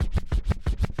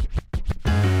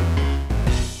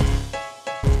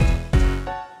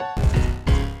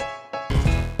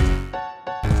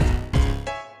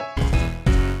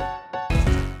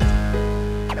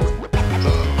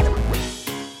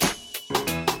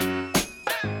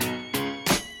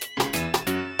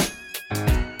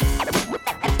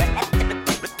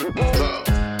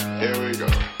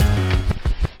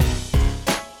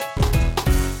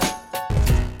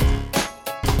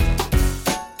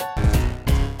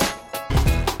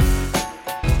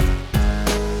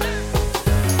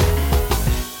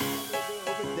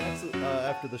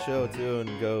show too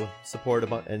and go support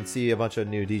and see a bunch of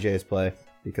new DJs play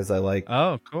because I like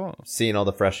cool seeing all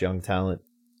the fresh young talent.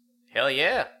 Hell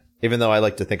yeah. Even though I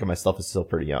like to think of myself as still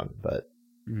pretty young, but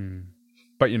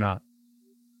you're not.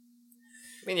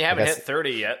 I mean, you haven't hit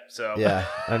 30 yet, so yeah.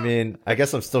 I mean, I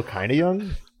guess I'm still kind of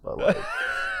young, but like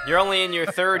you're only in your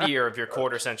third year of your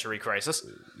quarter century crisis.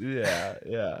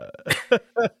 Yeah.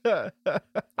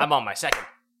 I'm on my second.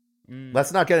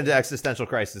 Let's not get into existential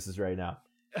crises right now.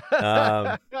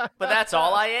 But that's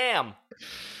all I am.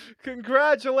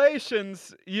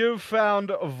 Congratulations, you've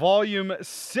found volume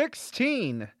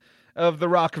 16 of the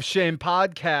Rock of Shame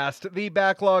podcast, the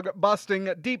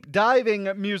backlog-busting,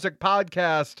 deep-diving music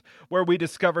podcast where we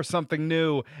discover something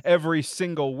new every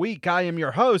single week. I am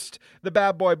your host, the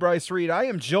bad boy Bryce Reed. I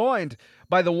am joined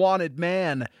by the wanted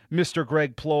man, Mr.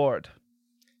 Greg Plord.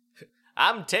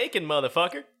 I'm taken,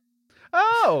 motherfucker.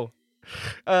 Oh!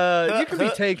 You can be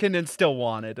taken and still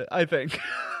wanted, I think.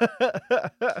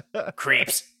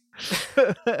 Creeps.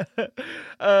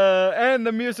 And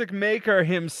the music maker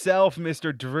himself,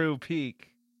 Mr. Drew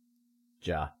Peak.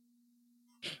 Ja.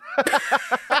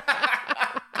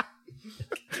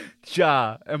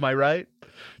 Ja, am I right?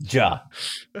 Ja.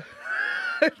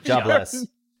 Ja bless.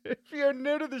 If you're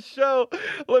new to the show,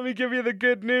 let me give you the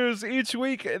good news. Each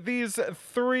week, these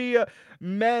three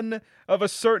men of a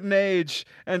certain age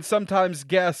and sometimes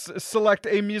guests select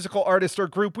a musical artist or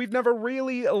group we've never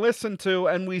really listened to,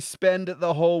 and we spend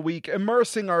the whole week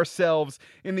immersing ourselves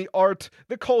in the art,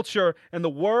 the culture, and the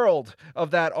world of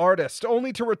that artist,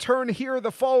 only to return here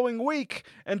the following week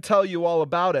and tell you all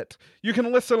about it. You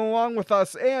can listen along with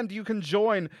us, and you can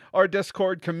join our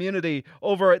Discord community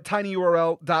over at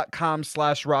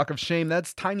tinyurl.com/Rock of Shame.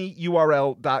 That's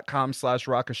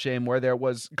tinyurl.com/Rock of Shame, where there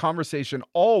was conversation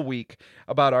all week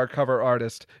about our cover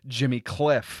artist, Jimmy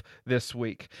Cliff, this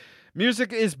week.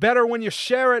 Music is better when you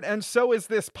share it, and so is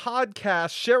this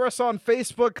podcast. Share us on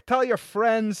Facebook, tell your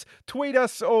friends, tweet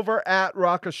us over at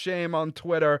Rock of Shame on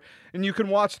Twitter, and you can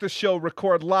watch the show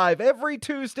record live every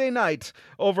Tuesday night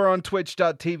over on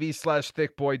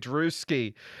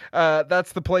twitch.tv/thickboydrewski.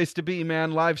 That's the place to be,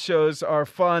 man. Live shows are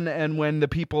fun, and when the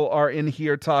people are in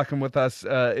here talking with us,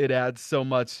 it adds so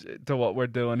much to what we're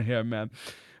doing here, man.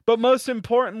 But most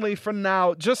importantly for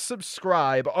now, just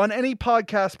subscribe on any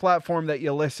podcast platform that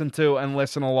you listen to and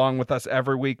listen along with us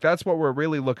every week. That's what we're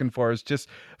really looking for, is just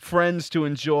friends to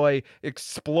enjoy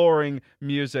exploring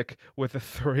music with the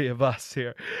three of us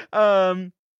here.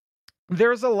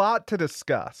 There's a lot to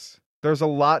discuss. There's a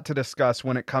lot to discuss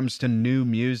when it comes to new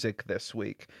music this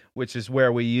week, which is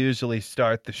where we usually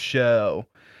start the show.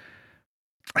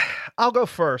 I'll go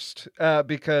first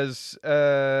because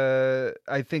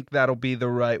I think that'll be the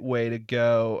right way to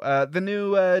go. The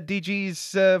new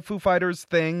DG's Foo Fighters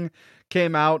thing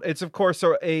came out. It's, of course,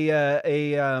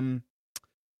 a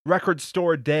record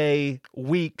store day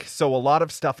week, so a lot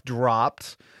of stuff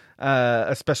dropped,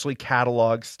 especially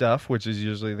catalog stuff, which is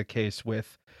usually the case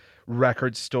with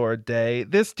record store day.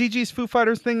 This DG's Foo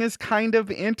Fighters thing is kind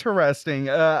of interesting.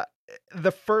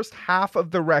 The first half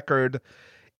of the record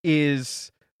is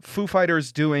Foo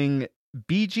Fighters doing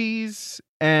Bee Gees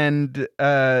and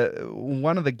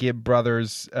one of the Gibb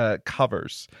brothers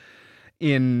covers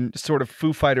in sort of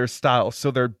Foo Fighters style. So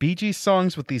they're Bee Gees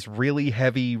songs with these really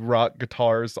heavy rock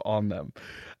guitars on them.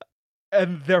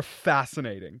 And they're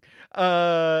fascinating.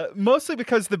 Mostly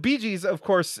because the Bee Gees, of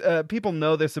course, people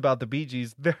know this about the Bee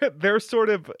Gees. They're sort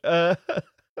of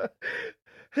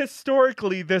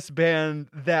historically this band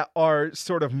that are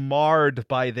sort of marred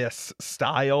by this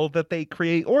style that they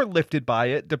create, or lifted by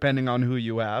it, depending on who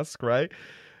you ask, right?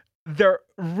 They're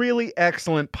really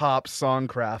excellent pop song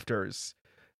crafters,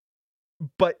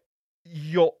 but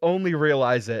you'll only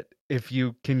realize it if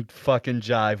you can fucking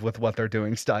jive with what they're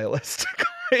doing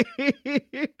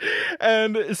stylistically.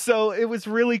 And so it was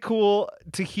really cool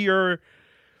to hear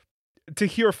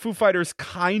Foo Fighters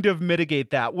kind of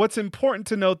mitigate that. What's important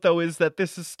to note, though, is that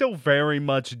this is still very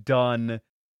much done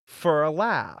for a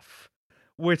laugh,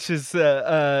 which is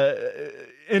an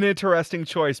interesting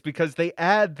choice because they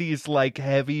add these like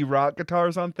heavy rock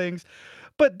guitars on things,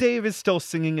 but Dave is still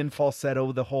singing in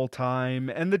falsetto the whole time,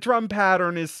 and the drum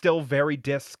pattern is still very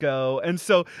disco, and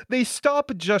so they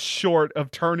stop just short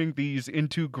of turning these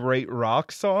into great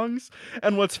rock songs.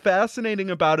 And what's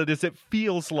fascinating about it is it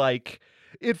feels like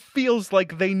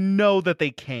they know that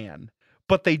they can,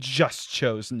 but they just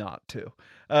chose not to,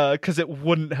 because it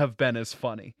wouldn't have been as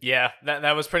funny. Yeah,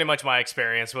 that was pretty much my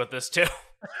experience with this too.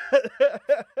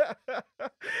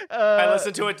 I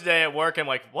listened to it today at work. I'm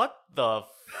like, what the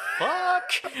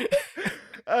fuck?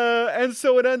 And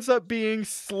so it ends up being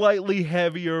slightly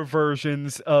heavier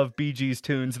versions of Bee Gees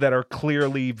tunes that are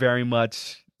clearly very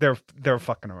much they're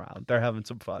fucking around. They're having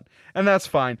some fun, and that's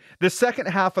fine. The second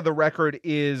half of the record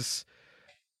is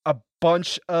a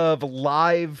bunch of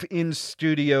live in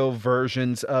studio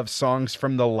versions of songs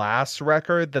from the last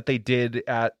record that they did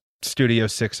at Studio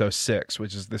 606,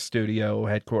 which is the studio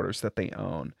headquarters that they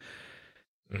own.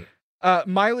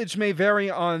 Mileage may vary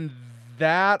on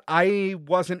that. I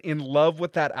wasn't in love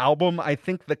with that album. I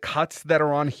think the cuts that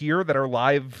are on here that are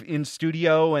live in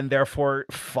studio and therefore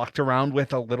fucked around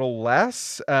with a little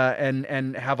less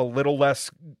and have a little less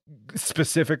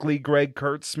specifically Greg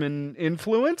Kurtzman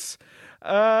influence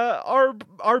are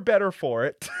better for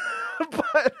it.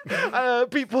 But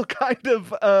people kind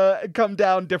of come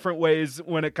down different ways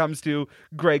when it comes to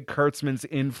Greg Kurtzman's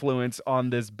influence on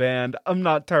this band. I'm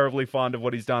not terribly fond of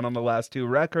what he's done on the last two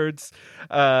records.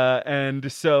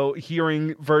 And so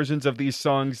hearing versions of these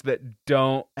songs that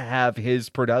don't have his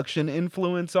production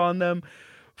influence on them,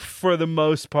 for the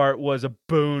most part, was a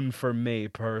boon for me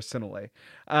personally.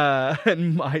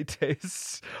 And my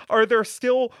tastes. Are there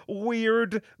still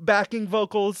weird backing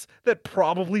vocals that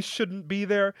probably shouldn't be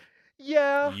there?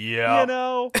 Yeah, you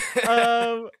know,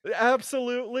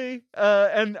 absolutely.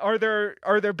 And are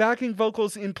there backing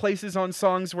vocals in places on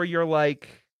songs where you're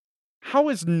like, how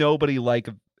is nobody like,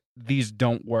 these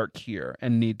don't work here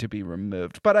and need to be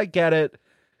removed? But I get it.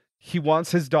 He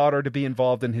wants his daughter to be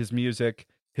involved in his music.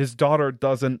 His daughter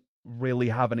doesn't really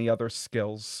have any other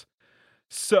skills.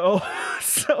 So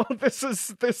this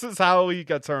is how he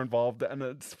gets her involved, and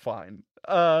it's fine.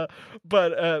 But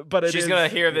she's gonna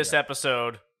hear this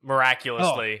episode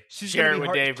miraculously, share it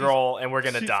with Dave Grohl, and we're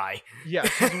gonna die. Yeah,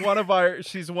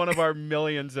 she's one of our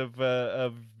millions of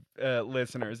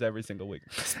listeners every single week.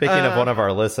 Speaking of one of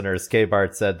our listeners,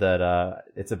 K-Bart said that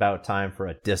it's about time for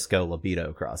a disco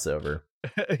libido crossover.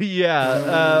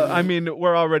 Yeah, I mean,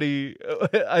 we're already.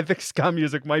 I think ska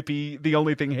music might be the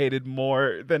only thing hated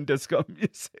more than disco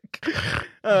music.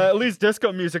 At least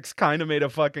disco music's kind of made a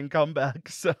fucking comeback.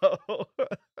 So,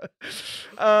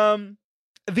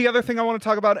 the other thing I want to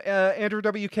talk about, Andrew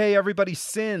WK, Everybody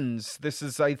Sins. This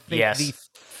is, I think, the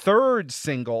third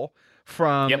single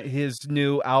from his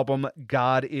new album,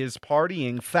 God is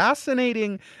Partying.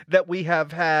 Fascinating that we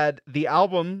have had the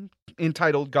album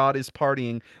entitled God is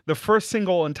Partying, the first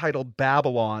single entitled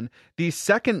Babylon, the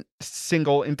second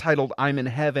single entitled I'm in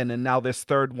Heaven, and now this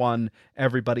third one,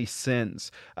 Everybody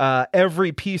Sins.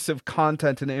 Every piece of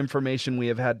content and information we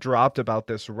have had dropped about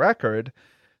this record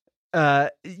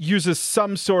uses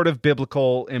some sort of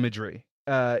biblical imagery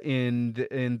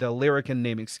in the lyric and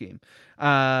naming scheme.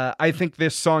 I think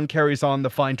this song carries on the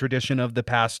fine tradition of the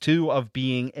past two of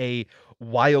being a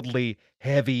wildly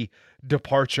heavy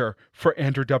departure for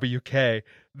Andrew WK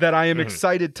that I am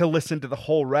excited to listen to the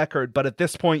whole record. But at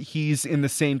this point, he's in the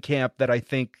same camp that I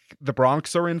think the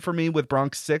Bronx are in for me with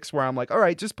Bronx 6, where I'm like, all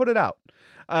right, just put it out.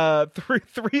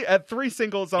 Three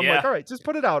singles, I'm like, all right, just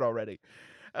put it out already.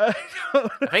 I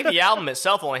think the album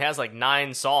itself only has like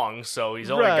 9 songs, so he's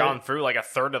only gone through like a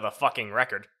third of the fucking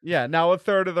record. Yeah, now a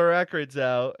third of the record's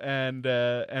out, and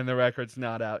the record's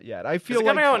not out yet. I feel Is it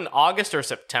coming out in August or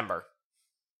September?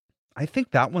 I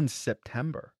think that one's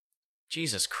September.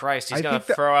 Jesus Christ, he's gonna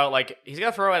throw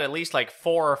out at least like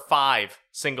 4 or 5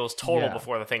 singles total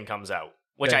before the thing comes out.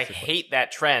 Which basically. I hate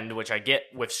that trend, which I get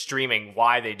with streaming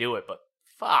why they do it, but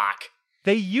fuck.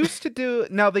 They used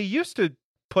to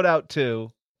put out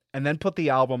 2 and then put the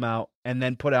album out and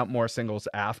then put out more singles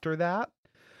after that.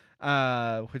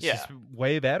 Which is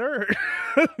way better.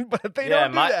 But they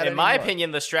don't do that anymore. In my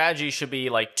opinion, the strategy should be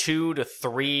like 2 to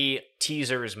 3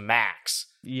 teasers max.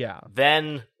 Yeah.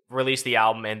 Then release the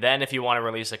album, and then if you want to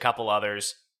release a couple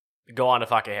others, go on to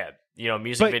fuck ahead. You know,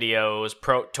 music videos,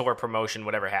 tour promotion,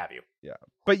 whatever have you. Yeah.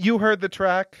 But you heard the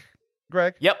track,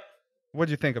 Greg? Yep.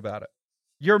 What'd you think about it?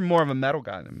 You're more of a metal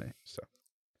guy than me, so.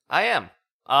 I am.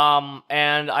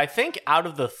 And I think out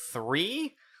of the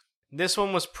 3, this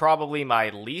one was probably my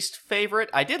least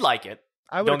favorite. I did like it.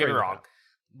 Don't get me wrong.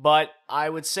 But I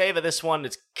would say that this one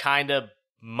is kind of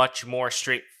much more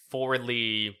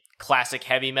straightforwardly classic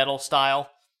heavy metal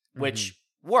style, which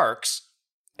works.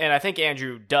 And I think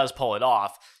Andrew does pull it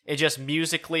off. It just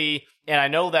musically, and I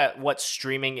know that what's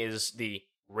streaming is the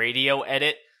radio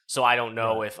edit, so I don't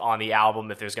know if on the album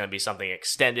if there's going to be something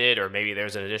extended or maybe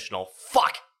there's an additional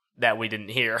fuck that we didn't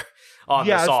hear on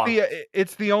the song.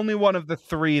 It's the only one of the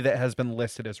 3 that has been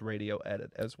listed as radio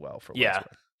edit as well. For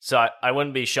so I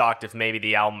wouldn't be shocked if maybe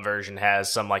the album version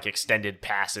has some like extended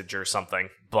passage or something.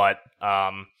 But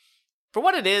for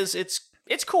what it is,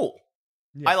 it's cool.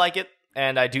 Yeah. I like it,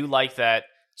 and I do like that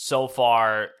so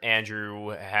far Andrew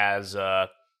has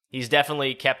he's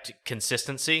definitely kept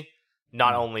consistency.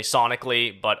 not only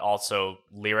sonically, but also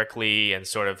lyrically and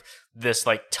sort of this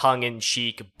like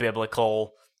tongue-in-cheek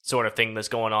biblical sort of thing that's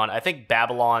going on. I think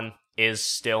Babylon is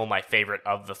still my favorite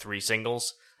of the 3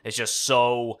 singles. It's just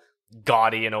so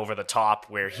gaudy and over the top,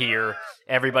 where here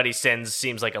Everybody Sins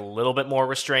seems like a little bit more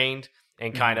restrained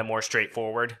and kind of more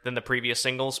straightforward than the previous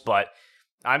singles, but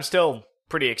I'm still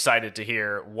pretty excited to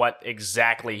hear what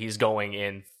exactly he's going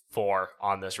in for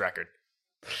on this record.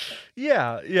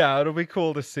 Yeah, it'll be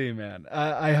cool to see, man.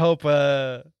 I hope,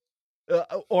 or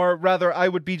rather, I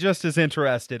would be just as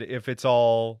interested if it's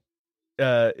all,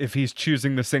 if he's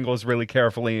choosing the singles really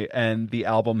carefully and the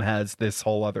album has this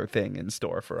whole other thing in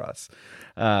store for us.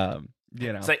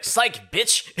 It's like, psych,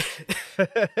 bitch.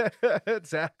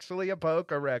 It's actually a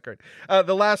poker record.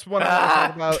 The last one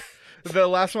I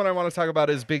want to talk about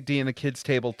is Big D and the Kids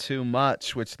Table Too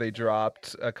Much, which they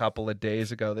dropped a couple of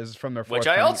days ago. This is from their which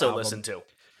I also listened to.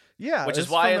 Yeah, which is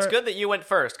why it's good that you went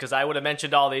first, because I would have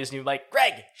mentioned all these and you'd be like,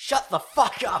 Greg, shut the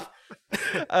fuck up.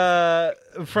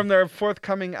 From their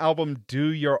forthcoming album, Do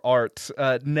Your Art.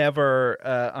 Never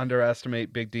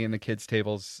underestimate Big D and the Kids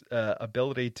Table's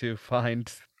ability to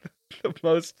find the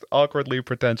most awkwardly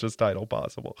pretentious title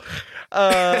possible.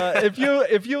 If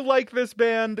you like this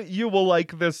band, you will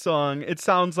like this song. It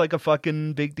sounds like a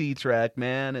fucking Big D track,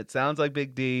 man. It sounds like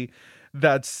Big D.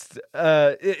 That's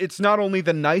it's not only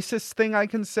the nicest thing I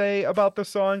can say about the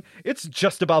song, it's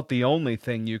just about the only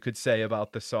thing you could say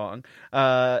about the song.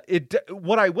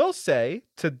 What I will say,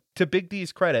 to Big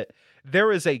D's credit, there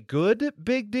is a good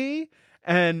Big D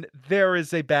and there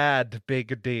is a bad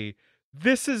Big D.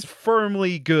 This is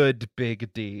firmly good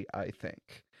Big D, I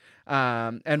think.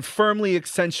 And firmly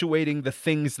accentuating the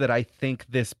things that I think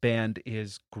this band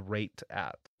is great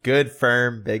at. Good,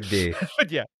 firm Big D.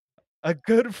 Yeah. A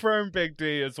good, firm Big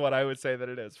D is what I would say that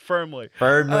it is. Firmly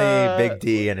Big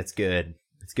D, and it's good.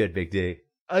 It's good, Big D.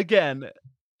 Again,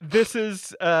 this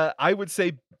is, I would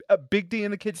say, a Big D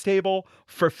and the Kids Table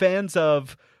for fans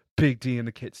of Big D and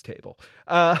the Kids Table.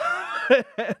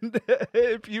 And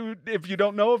if you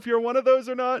don't know if you're one of those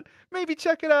or not, maybe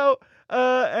check it out.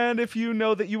 And if you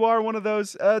know that you are one of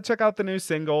those, check out the new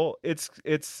single. It's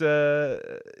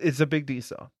a Big D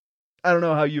song. I don't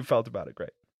know how you felt about it,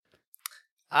 Greg.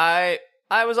 I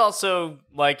was also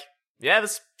like, yeah,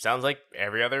 this sounds like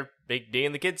every other Big D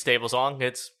and the Kids Table song.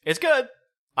 It's good.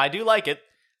 I do like it.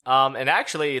 And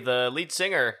actually, the lead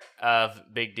singer of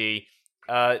Big D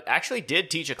actually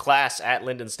did teach a class at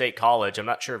Lyndon State College. I'm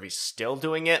not sure if he's still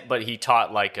doing it, but he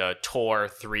taught like a tour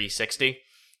 360.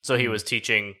 So he was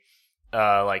teaching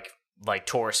like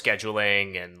tour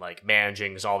scheduling and like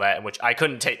managing and all that, which I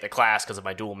couldn't take the class because of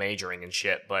my dual majoring and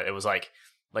shit, but it was like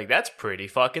that's pretty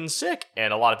fucking sick.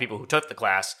 And a lot of people who took the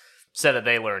class said that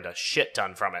they learned a shit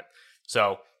ton from it.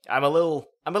 So I'm a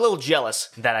little jealous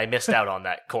that I missed out on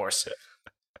that course.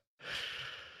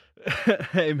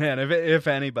 Hey man, if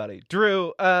anybody,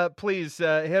 Drew, please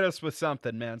hit us with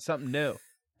something, man, something new.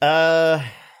 I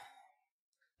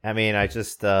mean, I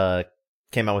just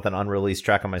came out with an unreleased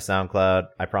track on my SoundCloud.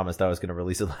 I promised I was going to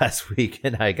release it last week,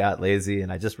 and I got lazy, and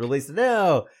I just released it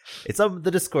now. It's on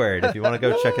the Discord. If you want to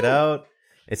go check it out,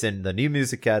 it's in the new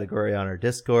music category on our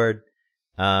Discord.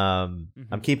 I'm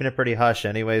keeping it pretty hush,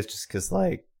 anyways, just because,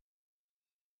 like,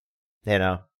 you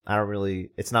know, I don't really.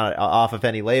 It's not off of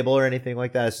any label or anything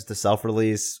like that. It's just a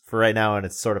self-release for right now, and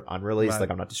it's sort of unreleased. Right. Like,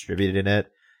 I'm not distributing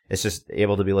it. It's just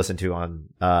able to be listened to on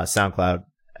SoundCloud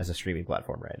as a streaming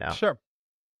platform right now. Sure.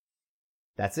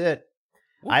 That's it.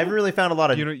 I haven't really found a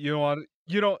lot of. You don't want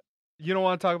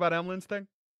to talk about Emily's thing?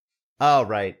 Oh,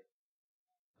 right.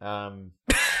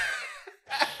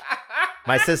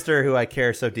 My sister, who I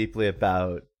care so deeply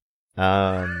about,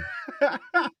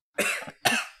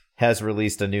 has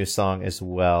released a new song as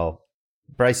well.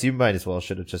 Bryce, you might as well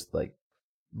should have just like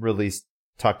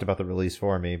talked about the release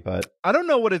for me, but I don't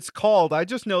know what it's called. I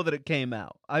just know that it came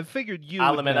out. I figured you.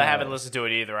 I'll admit I haven't listened to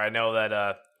it either. I know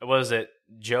that was it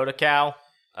Joda Cow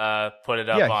put it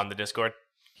up on the Discord.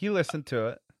 He listened to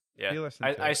it. Yeah,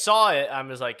 I saw it. I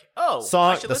was like, oh,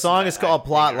 the song is called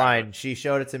Plotline. She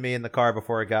showed it to me in the car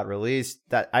before it got released.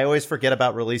 That I always forget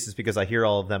about releases because I hear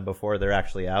all of them before they're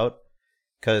actually out.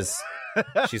 Because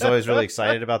she's always really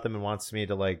excited about them and wants me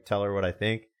to like tell her what I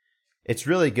think. It's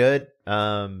really good.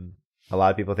 A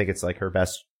lot of people think it's like her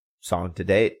best song to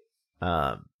date.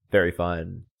 Very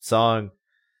fun song.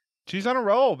 She's on a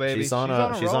roll, baby. She's on a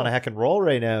heckin' roll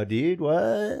right now, dude.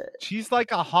 What? She's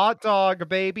like a hot dog,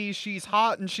 baby. She's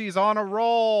hot and she's on a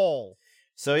roll.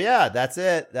 So yeah, that's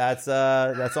it. That's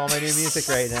all my new music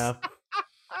right now.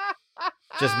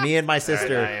 Just me and my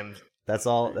sister. That's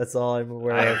all I'm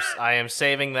aware of. I am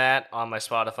saving that on my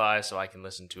Spotify so I can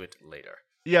listen to it later.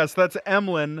 Yes, that's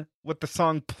Emlyn with the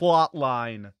song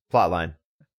Plotline. Plotline.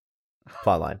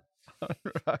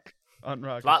 on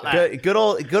Rock. Plotline. Good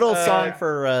old song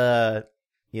for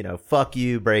fuck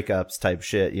you breakups type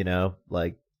shit,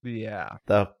 like yeah.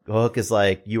 The hook is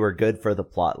like, you were good for the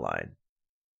plot line.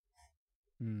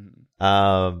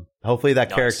 Hopefully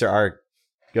that character arc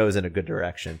goes in a good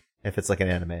direction. If it's like an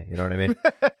anime, you know what I mean?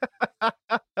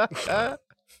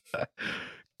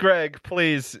 Greg,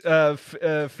 please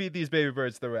feed these baby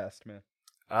birds the rest, man.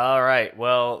 All right.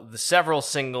 Well, the several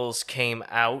singles came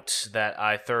out that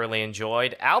I thoroughly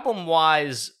enjoyed.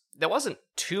 Album-wise, there wasn't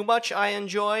too much I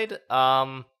enjoyed.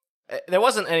 There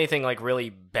wasn't anything like really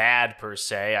bad per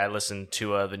se. I listened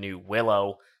to the new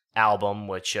Willow album,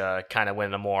 which kind of went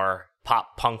in a more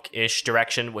pop-punk-ish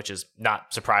direction, which is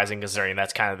not surprising considering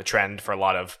that's kind of the trend for a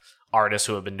lot of artists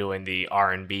who have been doing the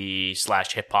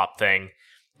R&B/hip-hop thing.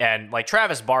 And like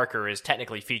Travis Barker is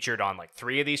technically featured on like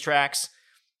 3 of these tracks,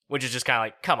 which is just kind of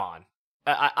like, come on.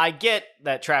 I get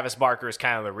that Travis Barker is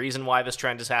kind of the reason why this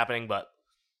trend is happening, but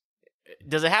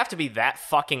does it have to be that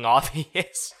fucking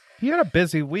obvious? He had a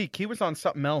busy week. He was on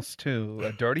something else too,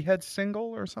 a Dirty Head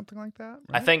single or something like that.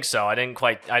 Right? I think so. I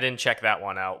didn't check that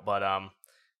one out, but I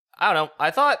don't know.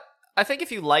 I think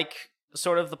if you like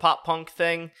sort of the pop punk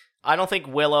thing, I don't think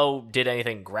Willow did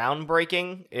anything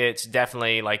groundbreaking. It's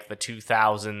definitely like the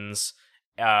 2000s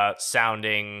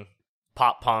sounding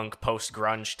pop punk, post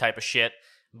grunge type of shit.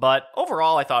 But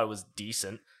overall, I thought it was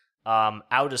decent.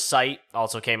 Out of Sight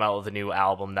also came out with a new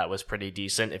album that was pretty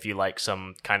decent. If you like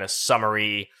some kind of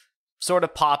summery, sort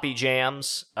of poppy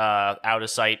jams, Out of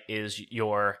Sight is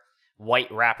your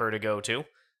white rapper to go to.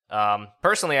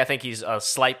 Personally, I think he's a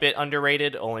slight bit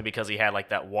underrated, only because he had like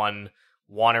that one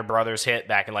Warner Brothers hit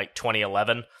back in like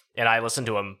 2011, and I listened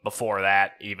to him before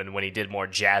that, even when he did more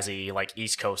jazzy, like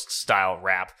East Coast style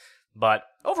rap. But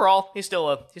overall, he's still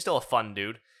a fun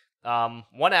dude.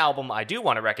 One album I do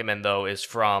want to recommend though is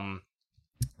from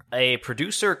a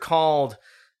producer called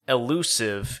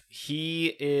Elusive.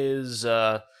 He is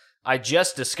I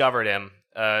just discovered him.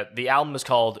 The album is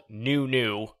called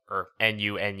New or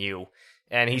NUNU,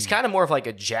 and he's kind of more of like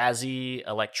a jazzy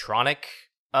electronic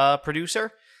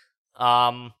producer.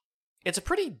 It's a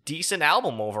pretty decent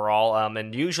album overall,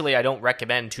 and usually I don't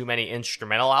recommend too many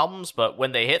instrumental albums, but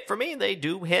when they hit for me, they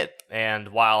do hit. And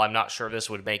while I'm not sure this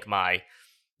would make my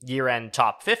year-end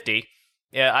top 50,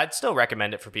 yeah, I'd still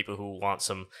recommend it for people who want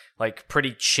some like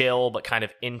pretty chill but kind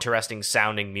of interesting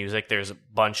sounding music. There's a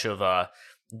bunch of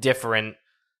different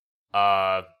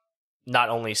not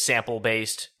only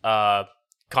sample-based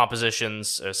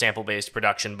compositions, sample-based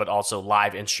production, but also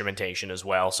live instrumentation as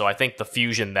well. So I think the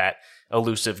fusion that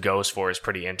Elusive goes for is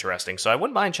pretty interesting. So I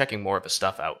wouldn't mind checking more of his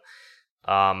stuff out.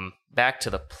 Back to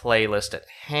the playlist at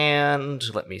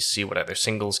hand. Let me see what other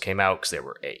singles came out, because there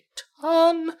were a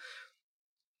ton.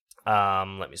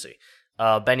 Let me see.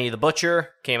 Benny the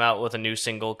Butcher came out with a new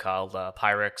single called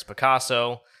Pyrex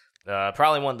Picasso.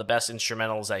 Probably one of the best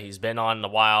instrumentals that he's been on in a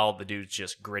while. The dude's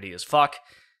just gritty as fuck.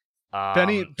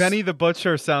 Benny the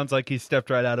Butcher sounds like he stepped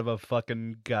right out of a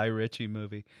fucking Guy Ritchie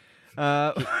movie.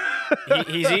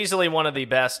 He's easily one of the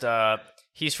best.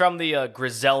 He's from the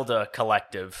Griselda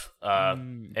collective,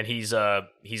 and he's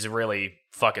really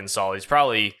fucking solid. He's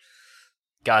probably,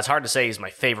 God, it's hard to say he's my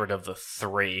favorite of the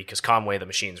 3, because Conway the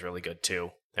Machine's really good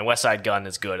too, and Westside Gunn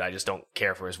is good. I just don't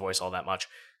care for his voice all that much.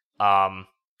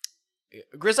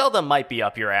 Griselda might be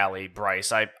up your alley,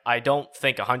 Bryce. I don't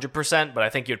think 100%, but I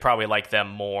think you'd probably like them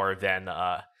more than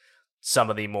some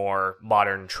of the more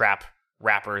modern trap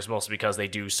rappers, mostly because they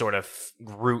do sort of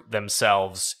root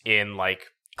themselves in like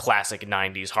classic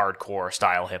 90s hardcore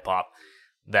style hip-hop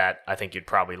that I think you'd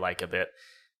probably like a bit.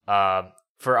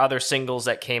 For other singles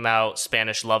that came out,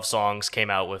 Spanish Love Songs came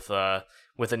out with a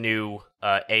new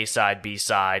A-side,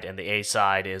 B-side, and the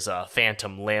A-side is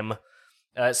Phantom Limb.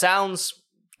 It sounds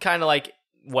kind of like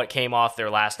what came off their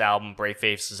last album, Brave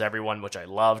Faces Everyone, which I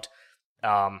loved.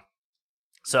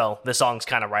 So this song's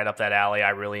kind of right up that alley. I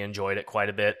really enjoyed it quite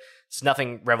a bit. It's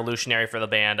nothing revolutionary for the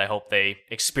band. I hope they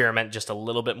experiment just a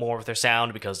little bit more with their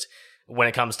sound, because when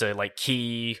it comes to like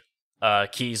keys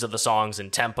of the songs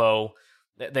and tempo,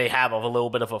 they have a little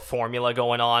bit of a formula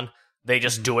going on. They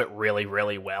just do it really,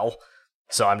 really well.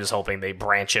 So I'm just hoping they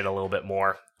branch it a little bit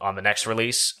more on the next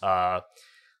release.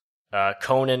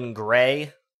 Conan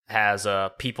Gray has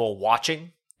People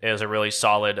Watching. It was a really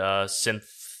solid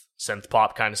synth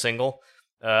pop kind of single.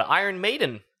 Iron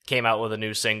Maiden came out with a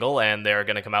new single, and they're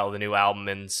going to come out with a new album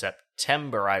in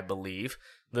September, I believe.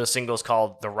 The single's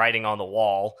called The Writing on the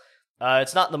Wall.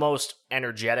 It's not the most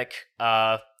energetic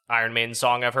Iron Maiden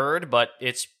song I've heard, but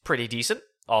it's pretty decent,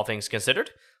 all things considered.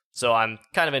 So I'm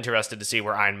kind of interested to see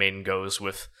where Iron Maiden goes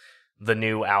with the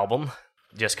new album,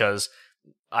 just because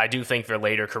I do think their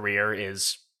later career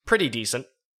is pretty decent.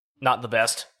 Not the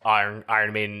best Iron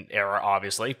Maiden era,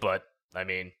 obviously, but, I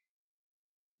mean,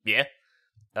 yeah.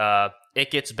 It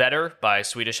Gets Better by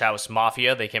Swedish House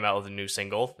Mafia. They came out with a new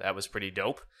single. That was pretty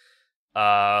dope.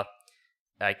 I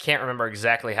can't remember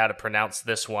exactly how to pronounce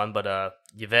this one, but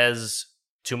Yves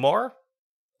Tumor,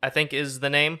 I think is the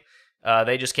name.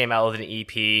 They just came out with an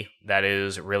EP that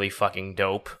is really fucking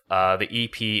dope. The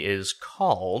EP is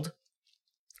called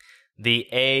The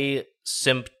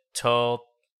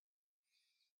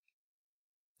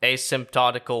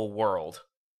Asymptotical World.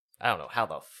 I don't know how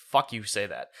the fuck you say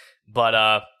that.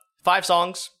 But 5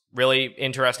 songs, really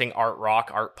interesting art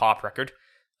pop record.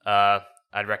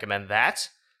 I'd recommend that.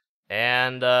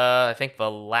 And I think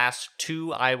the last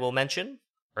 2 I will mention,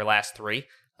 or last 3,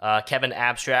 Kevin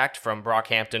Abstract from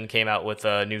Brockhampton came out with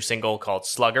a new single called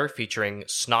Slugger featuring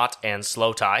Snot and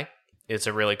Slow Tie. It's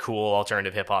a really cool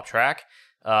alternative hip-hop track.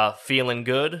 Feeling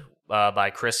Good by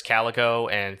Chris Calico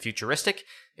and Futuristic.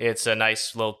 It's a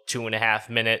nice little 2.5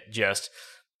 minute just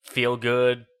feel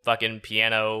good fucking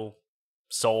piano,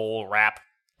 soul, rap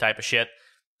type of shit.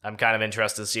 I'm kind of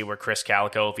interested to see where Chris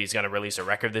Calico, if he's going to release a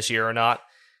record this year or not.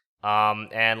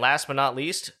 And last but not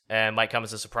least, and might come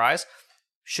as a surprise,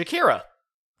 Shakira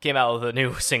came out with a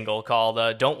new single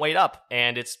called Don't Wait Up,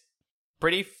 and it's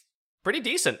pretty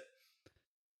decent.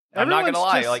 I'm not gonna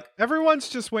lie, everyone's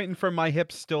just waiting for My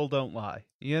Hips Still Don't Lie.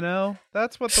 You know,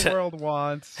 that's what the world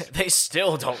wants. They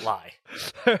still don't lie.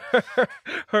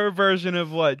 Her version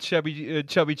of what?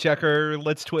 Chubby Checker,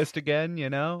 Let's Twist Again. You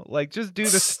know, like just do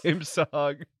the same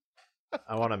song.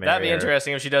 I want to marry That'd be her.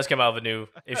 interesting if she does come out with a new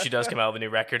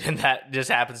record, and that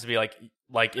just happens to be like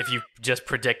if you just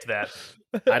predict that.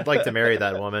 I'd like to marry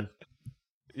that woman.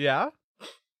 Yeah.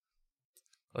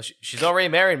 Well, she's already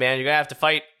married, man. You're gonna have to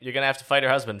fight. You're gonna have to fight her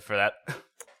husband for that.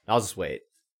 I'll just wait.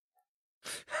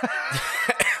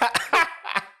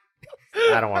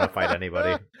 I don't want to fight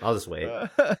anybody. I'll just wait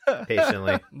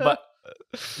patiently. But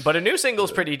a new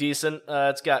single's pretty decent.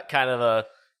 It's got kind of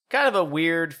a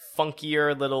weird,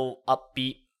 funkier little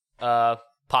upbeat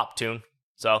pop tune.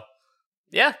 So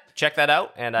yeah, check that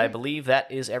out. And I believe that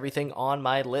is everything on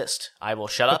my list. I will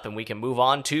shut up and we can move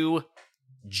on to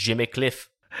Jimmy Cliff.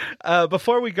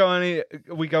 Before we go any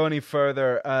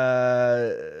further,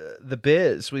 the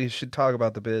Biz. We should talk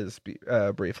about the Biz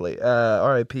briefly.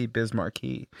 R.I.P. Biz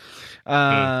Markie,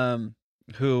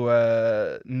 who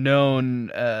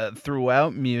known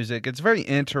throughout music. It's very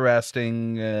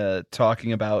interesting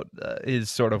talking about his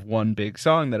sort of one big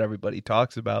song that everybody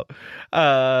talks about,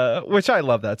 which I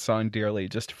love that song dearly.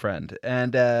 Just a Friend,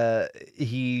 and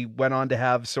he went on to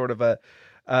have sort of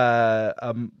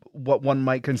what one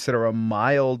might consider a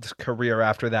mild career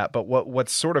after that. But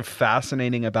what's sort of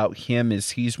fascinating about him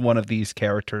is he's one of these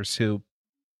characters who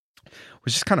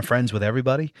was just kind of friends with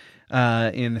everybody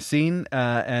in the scene.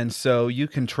 And so you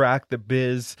can track the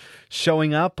Biz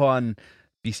showing up on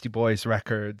Beastie Boys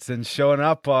records and showing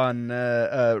up on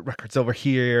records over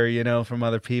here, you know, from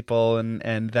other people,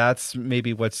 and that's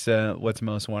maybe what's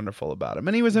most wonderful about him.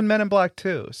 And he was in Men in Black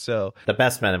too, so the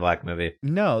best Men in Black movie.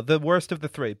 No, the worst of the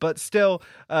 3, but still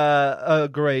a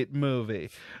great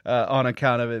movie on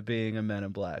account of it being a Men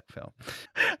in Black film.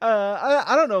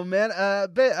 I don't know, man.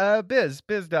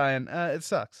 Biz dying. It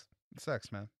sucks. It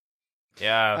sucks, man.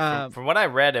 Yeah, from what I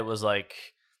read, it was like,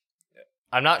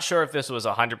 I'm not sure if this was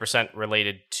 100%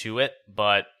 related to it,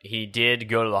 but he did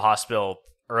go to the hospital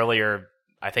earlier,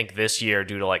 I think this year,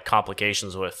 due to like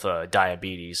complications with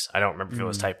diabetes. I don't remember if it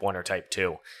was type 1 or type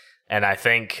 2. And I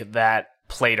think that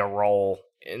played a role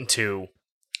into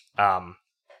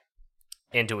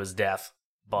his death.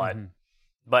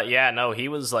 But yeah, no, he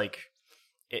was like,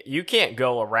 you can't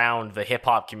go around the hip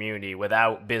hop community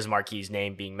without Biz Markie's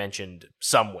name being mentioned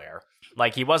somewhere.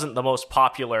 Like, he wasn't the most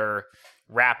popular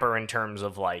rapper in terms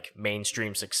of like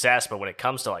mainstream success, but when it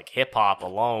comes to like hip hop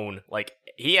alone, like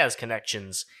he has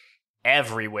connections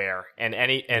everywhere, and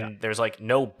there's like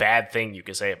no bad thing you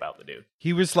can say about the dude.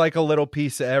 He was like a little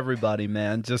piece of everybody,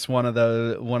 man. Just one of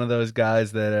those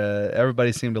guys that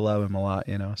everybody seemed to love him a lot,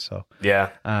 you know. So yeah,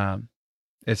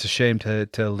 it's a shame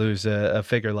to lose a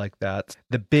figure like that.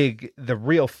 The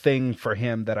real thing for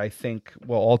him that I think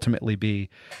will ultimately be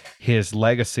his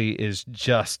legacy is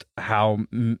just how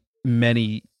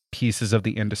many pieces of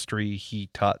the industry he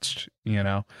touched, you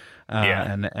know,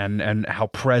 and how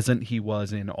present he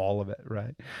was in all of it,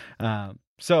 right?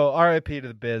 So R.I.P. to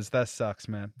the Biz. That sucks,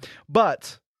 man.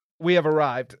 But we have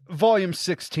arrived. Volume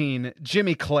 16,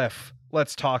 Jimmy Cliff.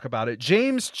 Let's talk about it.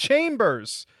 James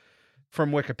Chambers from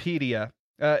Wikipedia.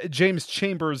 James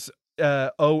Chambers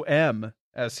OM,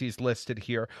 as he's listed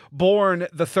here. Born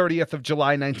the 30th of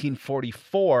July,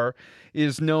 1944,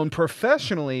 is known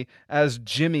professionally as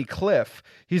Jimmy Cliff.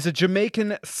 He's a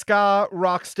Jamaican ska,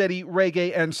 rocksteady,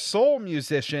 reggae, and soul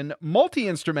musician,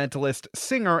 multi-instrumentalist,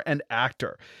 singer, and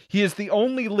actor. He is the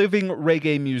only living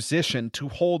reggae musician to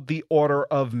hold the Order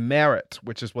of Merit,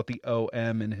 which is what the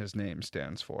OM in his name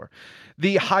stands for.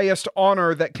 The highest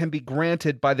honor that can be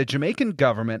granted by the Jamaican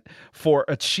government for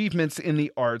achievements in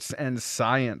the arts and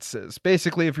sciences.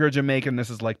 Basically, if you're a Jamaican, this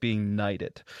is like being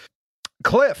knighted.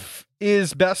 Cliff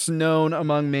is best known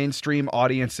among mainstream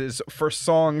audiences for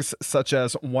songs such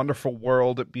as Wonderful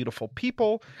World, Beautiful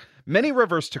People, Many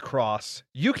Rivers to Cross,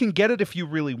 You Can Get It If You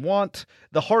Really Want,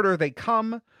 The Harder They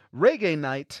Come, Reggae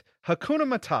Night, Hakuna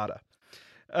Matata,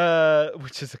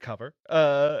 which is a cover,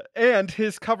 and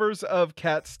his covers of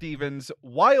Cat Stevens'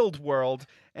 Wild World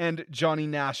and Johnny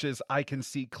Nash's I Can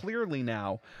See Clearly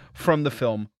Now from the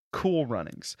film Cool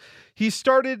Runnings. He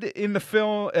starred in the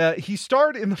film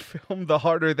The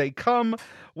Harder They Come,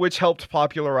 which helped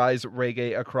popularize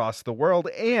reggae across the world,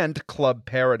 and Club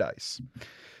Paradise.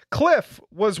 Cliff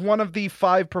was one of the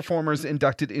 5 performers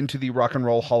inducted into the Rock and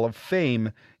Roll Hall of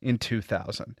Fame in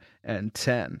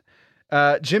 2010.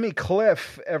 Jimmy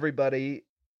Cliff, everybody,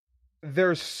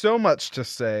 there's so much to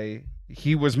say.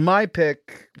 He was my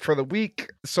pick for the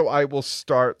week, so I will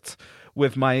start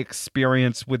with my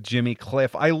experience with Jimmy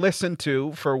Cliff. I listened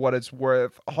to, for what it's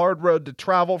worth, Hard Road to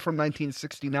Travel from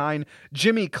 1969,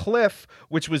 Jimmy Cliff,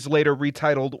 which was later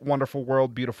retitled Wonderful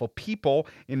World, Beautiful People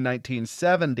in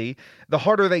 1970, The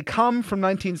Harder They Come from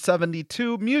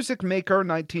 1972, Music Maker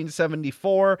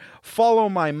 1974, Follow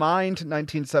My Mind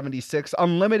 1976,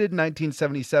 Unlimited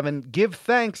 1977, Give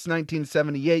Thanks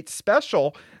 1978,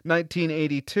 Special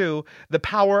 1982, The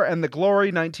Power and the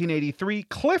Glory 1983,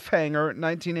 Cliffhanger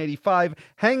 1985,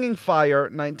 Hanging Fire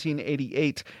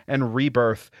 1988, and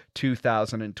Rebirth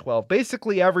 2012.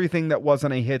 Basically everything that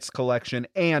wasn't a hits collection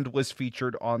and was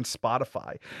featured on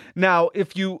Spotify. Now,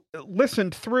 if you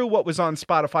listened through what was on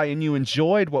Spotify and you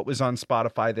enjoyed what was on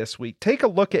Spotify this week, take a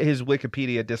look at his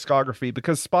Wikipedia discography,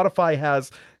 because Spotify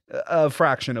has a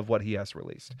fraction of what he has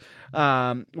released.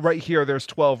 Right here, there's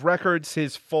 12 records.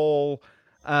 His full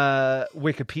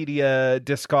Wikipedia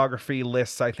discography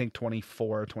lists, I think,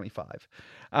 24 or 25.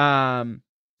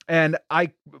 And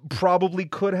I probably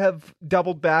could have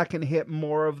doubled back and hit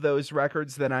more of those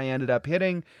records than I ended up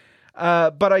hitting.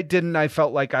 But I didn't. I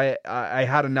felt like I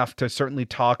had enough to certainly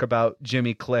talk about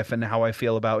Jimmy Cliff and how I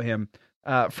feel about him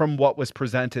from what was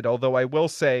presented. Although I will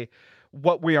say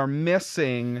what we are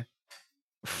missing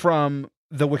from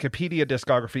the Wikipedia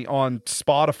discography on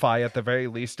Spotify, at the very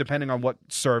least, depending on what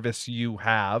service you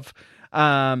have,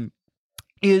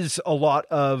 is a lot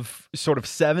of sort of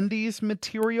 70s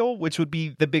material, which would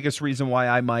be the biggest reason why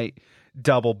I might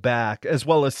double back, as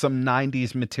well as some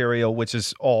 90s material, which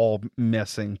is all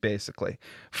missing basically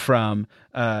from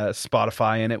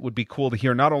Spotify. And it would be cool to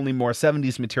hear not only more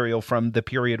 70s material from the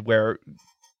period where,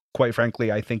 quite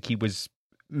frankly, I think he was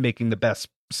making the best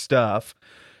stuff,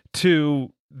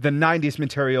 to the 90s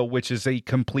material, which is a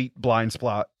complete blind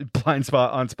spot on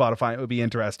Spotify. It would be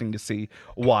interesting to see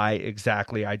why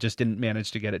exactly. I just didn't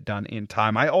manage to get it done in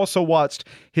time. I also watched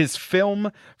his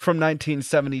film from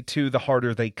 1972, The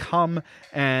Harder They Come,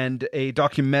 and a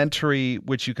documentary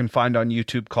which you can find on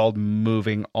YouTube called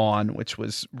Moving On, which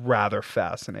was rather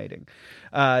fascinating.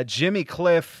 Jimmy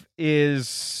Cliff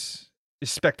is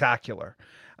spectacular.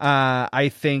 I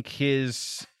think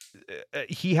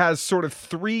he has sort of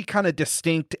 3 kind of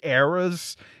distinct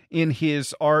eras in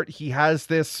his art. He has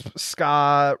this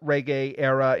ska reggae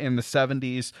era in the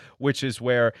 70s, which is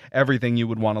where everything you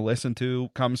would want to listen to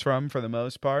comes from, for the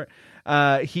most part.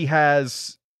 He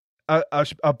has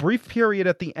a brief period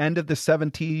at the end of the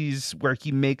 70s where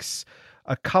he makes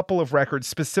a couple of records,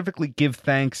 specifically Give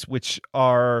Thanks, which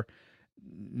are...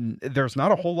 there's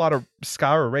not a whole lot of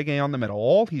ska or reggae on them at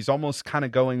all. He's almost kind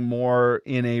of going more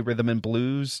in a rhythm and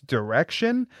blues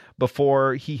direction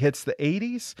before he hits the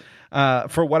 80s.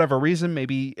 For whatever reason,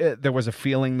 maybe there was a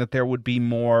feeling that there would be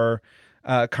more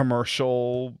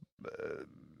commercial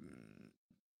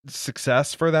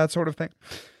success for that sort of thing.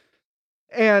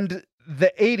 And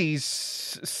the 80s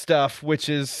stuff, which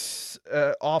is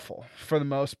awful for the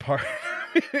most part.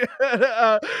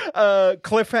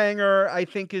 Cliffhanger, I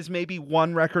think, is maybe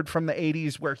one record from the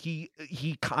 80s where he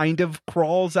kind of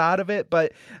crawls out of it,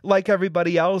 but like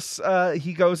everybody else,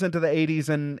 he goes into the 80s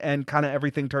and kind of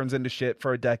everything turns into shit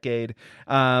for a decade.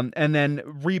 And then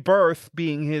Rebirth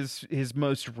being his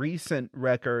most recent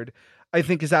record, I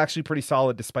think is actually pretty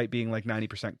solid despite being like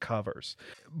 90% covers.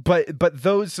 But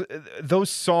those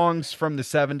songs from the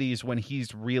 70s when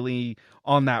he's really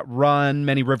on that run,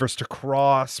 Many Rivers to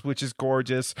Cross, which is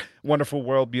gorgeous, Wonderful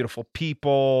World, Beautiful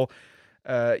People,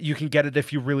 You Can Get It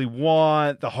If You Really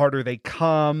Want, The Harder They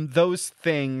Come. Those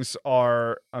things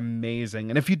are amazing.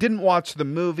 And if you didn't watch the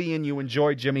movie and you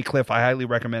enjoyed Jimmy Cliff, I highly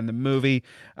recommend the movie,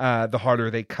 The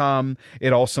Harder They Come.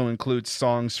 It also includes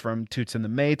songs from Toots and the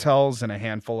Maytals and a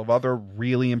handful of other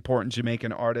really important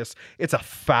Jamaican artists. It's a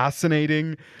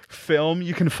fascinating film.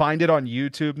 You can find it on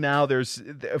YouTube now. There's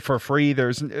for free.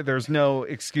 There's no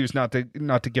excuse not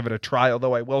to give it a try.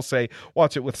 Although I will say,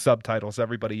 watch it with subtitles.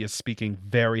 Everybody is speaking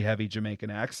very heavy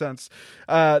Jamaican accents.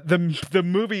 The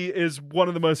movie is one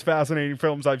of the most fascinating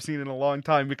films I've seen in a long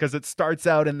time because it starts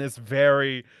out in this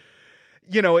very,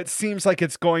 it seems like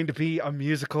it's going to be a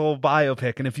musical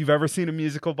biopic. And if you've ever seen a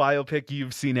musical biopic,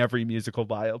 you've seen every musical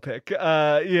biopic,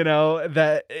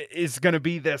 that is going to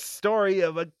be this story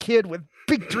of a kid with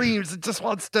big dreams and just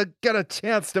wants to get a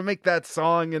chance to make that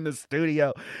song in the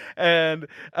studio. And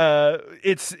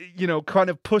it's, kind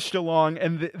of pushed along.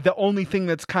 And the only thing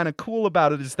that's kind of cool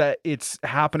about it is that it's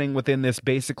happening within this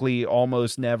basically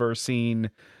almost never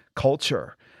seen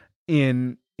culture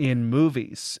in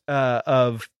movies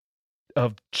of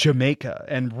Jamaica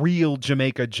and real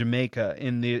Jamaica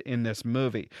in this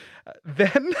movie.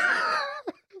 Then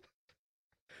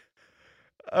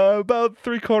about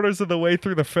 3/4 of the way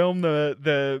through the film,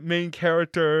 the main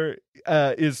character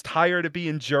is tired of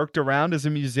being jerked around as a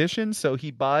musician, so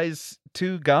he buys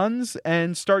 2 guns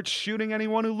and starts shooting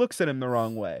anyone who looks at him the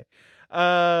wrong way.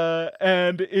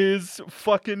 And is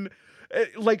fucking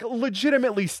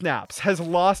legitimately snaps, has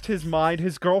lost his mind.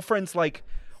 His girlfriend's like,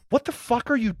 what the fuck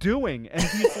are you doing? And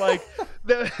he's like,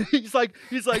 he's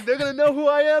like, they're gonna know who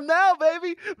I am now,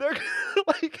 baby. They're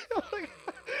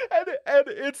and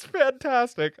it's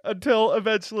fantastic until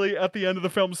eventually at the end of the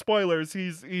film, spoilers,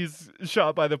 he's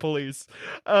shot by the police.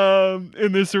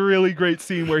 In this really great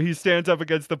scene where he stands up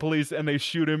against the police and they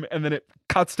shoot him, and then it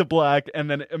cuts to black, and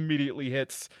then it immediately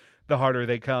hits The Harder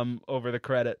They Come over the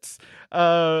credits.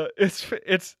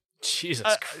 It's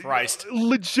Jesus Christ.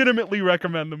 Legitimately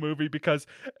recommend the movie because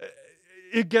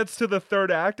it gets to the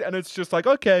third act and it's just like,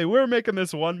 okay, we're making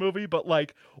this one movie, but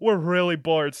like we're really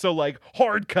bored. So like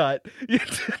hard cut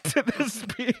to this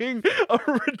being a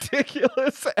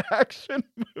ridiculous action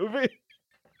movie.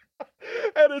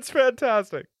 And it's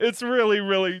fantastic. It's really,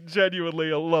 really genuinely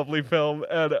a lovely film.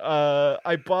 And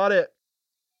I bought it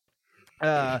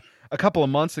a couple of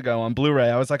months ago on Blu-ray.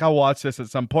 I was like, I'll watch this at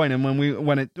some point. And when we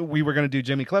were going to do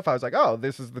Jimmy Cliff, I was like, oh,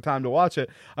 this is the time to watch it.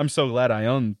 I'm so glad I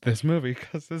own this movie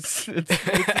because it's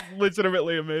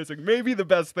legitimately amazing. Maybe the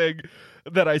best thing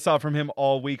that I saw from him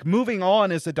all week. Moving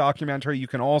On is a documentary you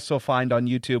can also find on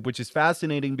YouTube, which is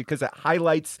fascinating because it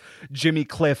highlights Jimmy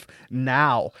Cliff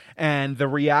now and the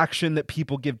reaction that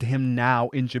people give to him now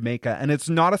in Jamaica. And it's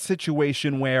not a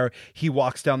situation where he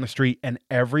walks down the street and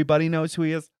everybody knows who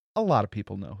he is. A lot of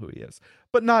people know who he is,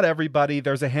 but not everybody.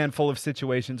 There's a handful of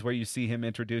situations where you see him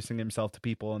introducing himself to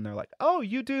people and they're like, oh,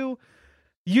 you do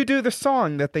the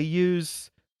song that they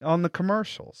use on the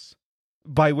commercials,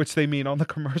 by which they mean on the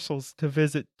commercials to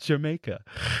visit Jamaica.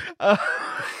 But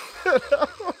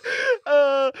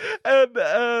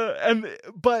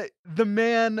the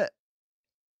man,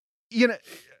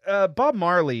 Bob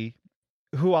Marley,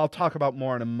 who I'll talk about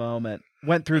more in a moment,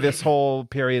 went through this whole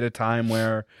period of time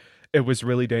where it was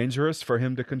really dangerous for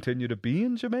him to continue to be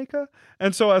in Jamaica.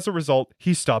 And so as a result,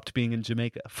 he stopped being in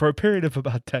Jamaica for a period of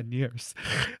about 10 years.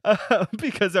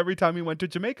 Because every time he went to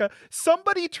Jamaica,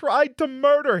 somebody tried to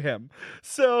murder him.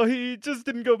 So he just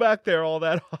didn't go back there all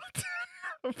that often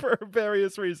for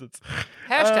various reasons.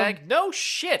 Hashtag no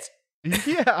shit.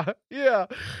 Yeah.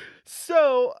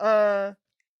 So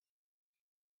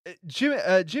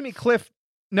Jimmy Cliff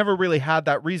never really had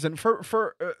that reason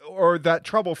or that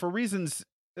trouble for reasons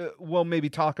we'll maybe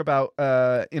talk about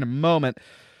in a moment.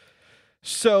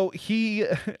 So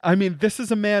this is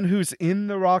a man who's in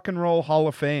the Rock and Roll Hall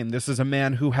of Fame. This is a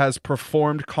man who has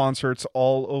performed concerts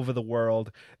all over the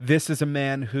world. This is a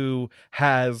man who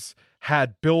has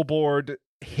had Billboard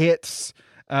hits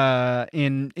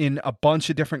in a bunch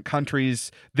of different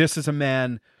countries. This is a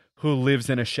man who lives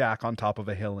in a shack on top of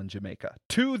a hill in Jamaica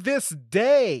to this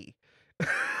day.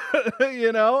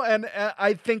 And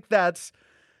I think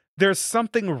there's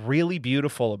something really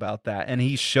beautiful about that. And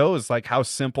he shows like how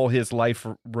simple his life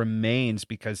remains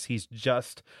because he's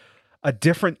just a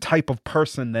different type of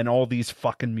person than all these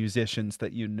fucking musicians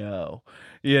that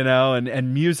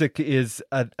and music is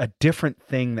a different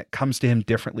thing that comes to him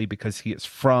differently because he is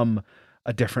from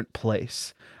a different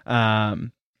place.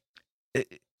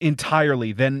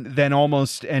 entirely than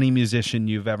almost any musician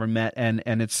you've ever met, and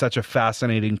it's such a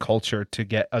fascinating culture to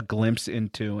get a glimpse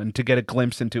into,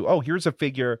 oh, here's a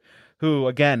figure who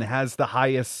again has the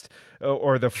highest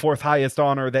or the fourth highest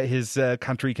honor that his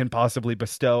country can possibly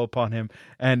bestow upon him,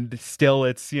 and still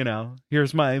it's,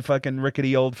 here's my fucking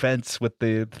rickety old fence with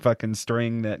the fucking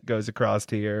string that goes across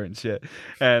here and shit,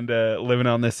 and living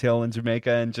on this hill in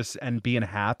Jamaica and being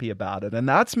happy about it. And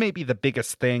that's maybe the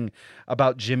biggest thing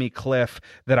about Jimmy Cliff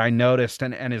that I noticed,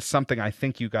 and is something I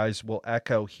think you guys will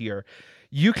echo here.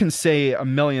 You can say a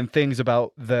million things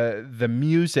about the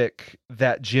music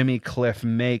that Jimmy Cliff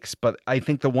makes, but I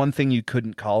think the one thing you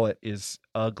couldn't call it is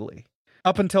ugly.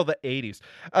 Up until the 80s.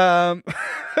 But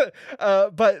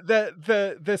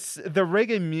the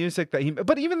reggae music that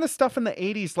but even the stuff in the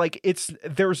 80s, like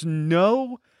there's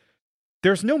no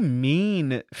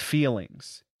mean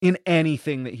feelings in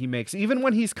anything that he makes. Even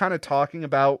when he's kind of talking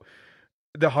about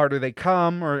The Harder They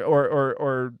Come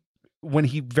or when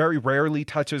he very rarely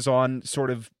touches on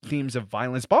sort of themes of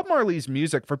violence. Bob Marley's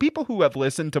music, for people who have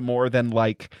listened to more than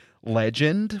like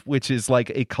Legend, which is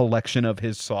like a collection of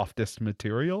his softest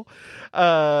material,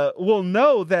 will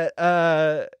know that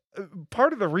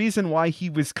part of the reason why he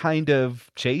was kind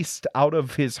of chased out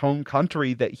of his home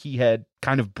country, that he had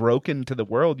kind of broken to the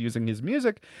world using his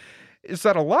music, is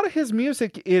that a lot of his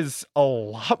music is a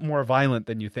lot more violent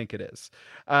than you think it is,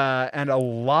 and a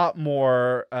lot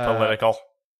more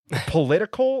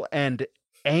political and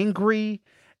angry,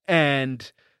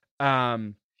 and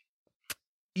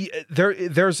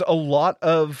there's a lot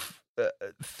of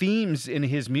themes in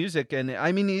his music. And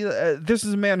I mean, this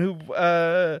is a man who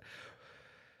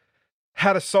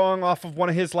had a song off of one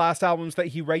of his last albums that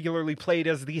he regularly played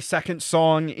as the second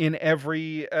song in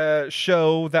every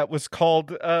show, that was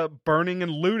called Burning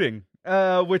and Looting,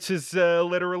 which is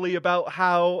literally about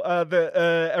how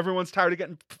everyone's tired of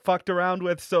getting fucked around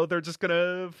with, so they're just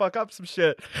gonna fuck up some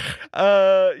shit.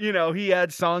 He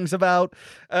had songs about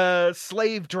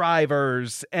slave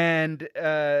drivers and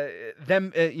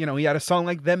them. He had a song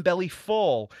like "Them Belly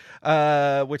Full,"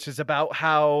 which is about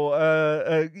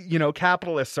how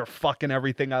capitalists are fucking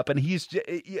everything up, and he's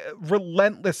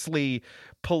relentlessly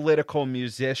political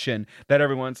musician that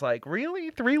everyone's like, really?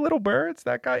 Three Little Birds,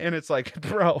 that guy? And it's like,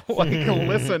 bro, like,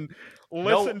 listen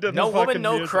to the No Woman,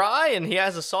 No music. Cry, and he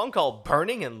has a song called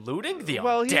Burning and Looting? The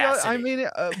audacity.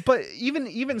 But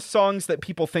even songs that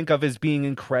people think of as being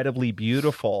incredibly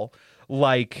beautiful,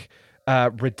 like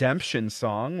Redemption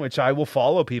Song, which I will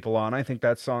follow people on. I think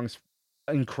that song's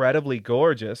incredibly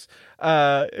gorgeous.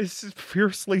 It's a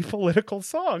fiercely political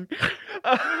song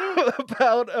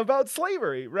about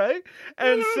slavery, right?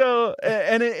 And so,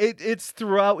 and it's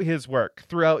throughout his work,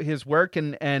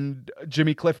 and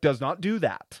Jimmy Cliff does not do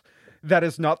that. That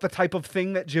is not the type of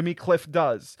thing that Jimmy Cliff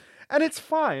does, and it's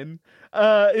fine.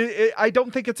 I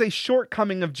don't think it's a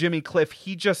shortcoming of Jimmy Cliff.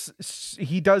 He does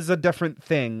a different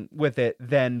thing with it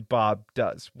than Bob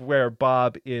does, where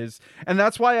Bob is, and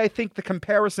that's why I think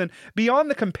beyond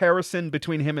the comparison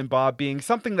between him and Bob being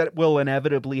something that will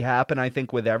inevitably happen, I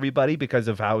think, with everybody because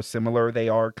of how similar they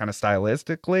are kind of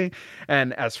stylistically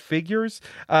and as figures,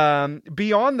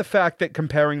 beyond the fact that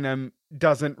comparing them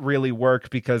doesn't really work,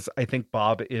 because I think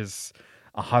Bob is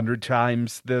 100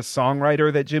 times the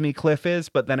songwriter that Jimmy Cliff is.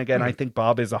 But then again, I think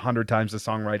Bob is 100 times the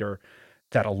songwriter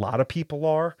that a lot of people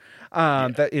are.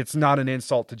 That it's not an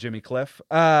insult to Jimmy Cliff.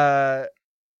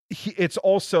 It's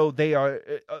also, they are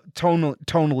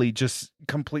tonally just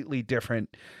completely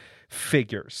different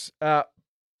figures. That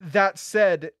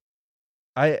said,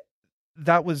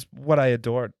 that was what I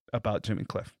adored about Jimmy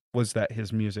Cliff, was that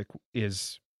his music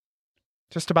is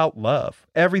just about love.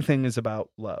 Everything is about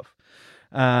love.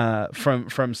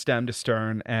 From stem to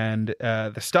stern, and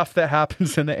the stuff that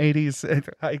happens in the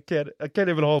 80s, I can't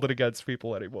even hold it against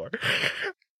people anymore.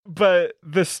 But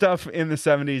the stuff in the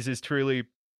 70s is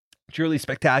truly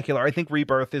spectacular. I think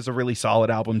Rebirth is a really solid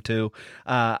album too.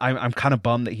 I'm kind of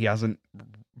bummed that he hasn't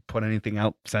put anything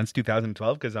out since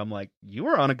 2012, because I'm like, you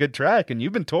were on a good track and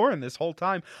you've been touring this whole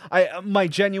time. My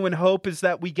genuine hope is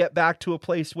that we get back to a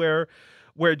place where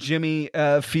Jimmy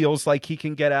feels like he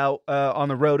can get out on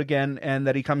the road again, and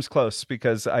that he comes close,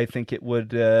 because I think it would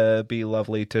be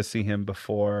lovely to see him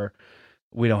before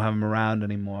we don't have him around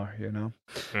anymore,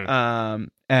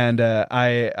 And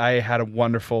I had a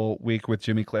wonderful week with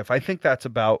Jimmy Cliff. I think that's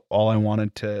about all I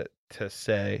wanted to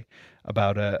say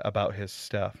about his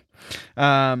stuff.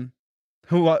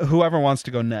 Whoever wants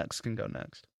to go next can go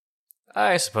next.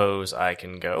 I suppose I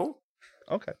can go.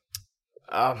 Okay.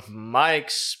 My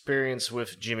experience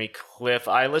with Jimmy Cliff,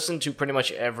 I listened to pretty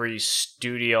much every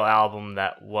studio album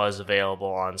that was available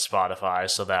on Spotify,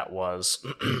 so that was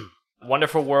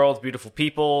Wonderful World, Beautiful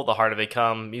People, The Harder They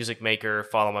Come, Music Maker,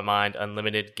 Follow My Mind,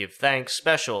 Unlimited, Give Thanks,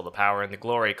 Special, The Power and the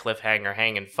Glory, Cliffhanger,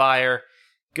 Hang and Fire,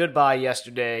 Goodbye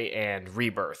Yesterday, and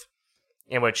Rebirth.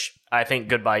 In which I think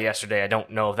Goodbye Yesterday, I don't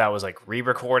know if that was like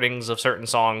re-recordings of certain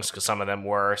songs, because some of them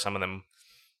were.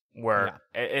 Yeah.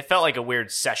 It felt like a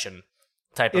weird session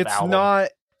type of album.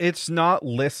 It's not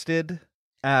listed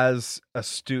as a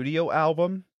studio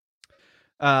album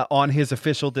on his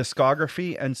official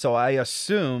discography, and so I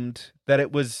assumed that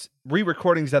it was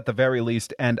re-recordings at the very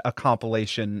least and a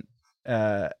compilation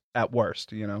at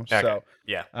worst, you know. Okay. So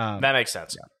yeah, that makes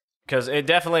sense. Because I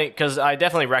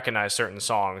definitely recognize certain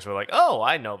songs. We're like, oh,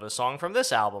 I know this song from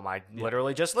this album. I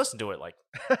literally just listened to it like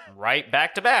right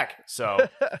back to back. So,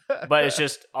 but it's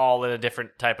just all in a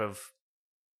different type of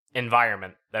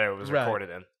environment that it was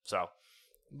recorded in. So,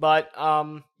 but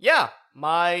yeah,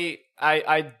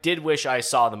 I did wish I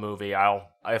saw the movie.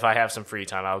 If I have some free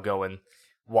time, I'll go and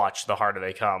watch The Harder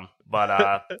They Come.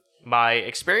 But my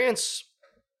experience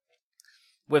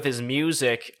with his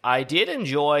music, I did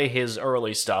enjoy his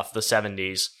early stuff, the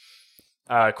 70s,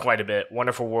 quite a bit.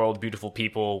 Wonderful World, Beautiful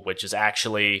People, which is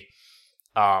actually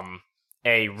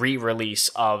a re-release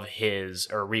of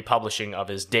republishing of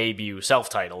his debut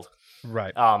self-titled.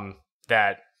 Right.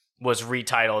 That was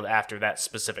retitled after that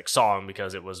specific song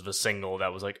because it was the single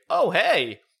that was like, oh,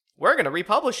 hey, we're going to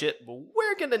republish it, but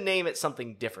we're going to name it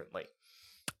something differently.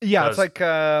 Yeah, it's like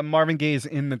Marvin Gaye's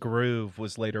In the Groove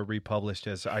was later republished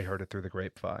as I Heard It Through the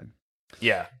Grapevine.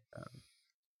 Yeah.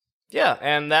 Yeah,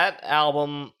 and that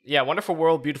album, Wonderful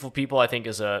World, Beautiful People, I think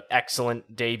is an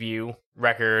excellent debut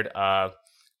record.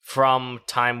 From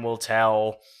Time Will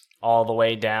Tell all the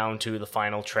way down to the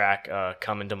final track,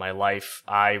 Come Into My Life.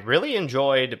 I really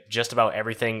enjoyed just about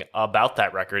everything about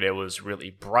that record. It was really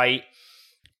bright,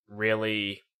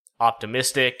 really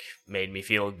optimistic, made me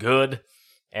feel good,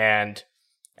 and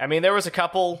I mean, there was a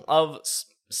couple of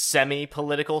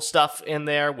semi-political stuff in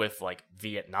there with, like,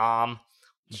 Vietnam,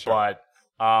 but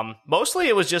mostly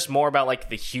it was just more about, like,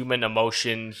 the human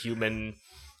emotion, human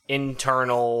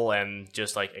internal, and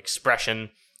just, like, expression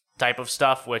type of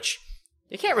stuff, which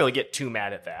you can't really get too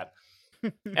mad at that.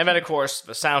 And then, of course,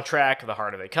 the soundtrack, The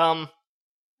Harder They Come,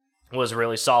 was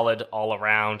really solid all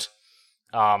around,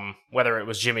 whether it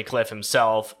was Jimmy Cliff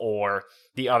himself or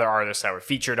the other artists that were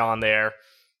featured on there.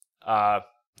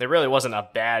 There really wasn't a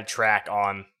bad track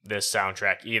on this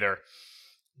soundtrack either.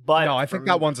 But no, I think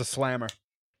that one's a slammer.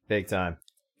 Big time.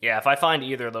 Yeah, if I find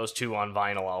either of those two on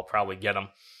vinyl, I'll probably get them.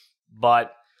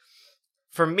 But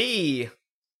for me,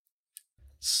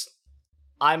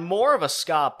 I'm more of a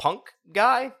ska punk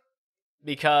guy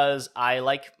because I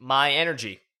like my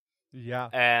energy. Yeah.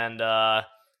 And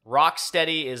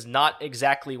Rocksteady is not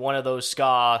exactly one of those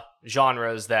ska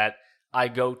genres that I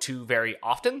go to very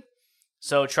often.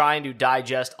 So trying to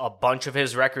digest a bunch of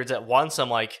his records at once,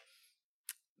 I'm like,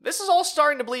 this is all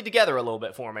starting to bleed together a little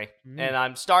bit for me. And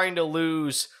I'm starting to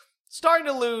lose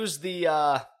the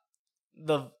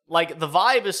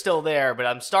vibe is still there, but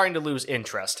I'm starting to lose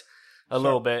interest a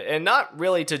little bit. And not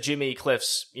really to Jimmy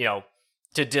Cliff's,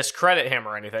 to discredit him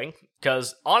or anything,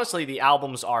 because honestly, the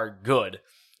albums are good.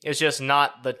 It's just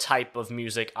not the type of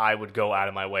music I would go out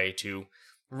of my way to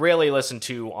really listen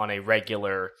to on a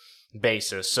regular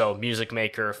basis. So Music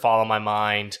Maker, Follow My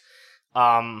Mind.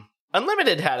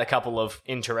 Unlimited had a couple of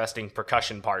interesting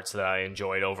percussion parts that I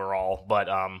enjoyed overall, but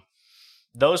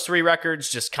those three records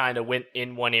just kind of went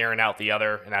in one ear and out the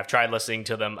other, and I've tried listening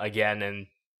to them again and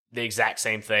the exact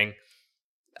same thing.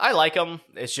 I like them.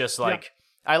 It's just like,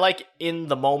 I like in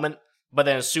the moment, but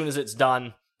then as soon as it's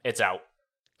done, it's out.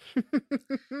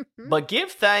 But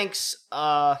Give Thanks,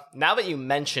 now that you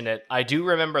mention it, I do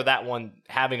remember that one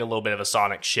having a little bit of a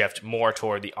sonic shift more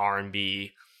toward the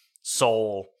R&B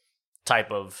soul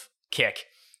type of kick,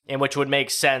 and which would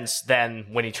make sense then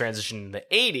when he transitioned in the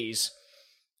 80s,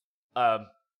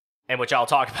 and which I'll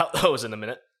talk about those in a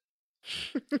minute,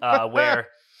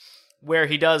 where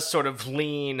he does sort of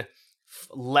lean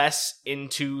less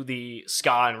into the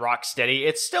ska and rock steady.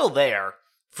 It's still there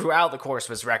throughout the course of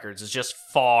his records, it's just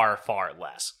far, far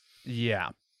less.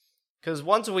 Yeah. Because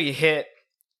once we hit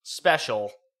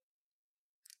Special,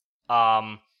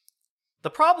 the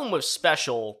problem with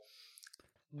Special,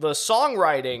 the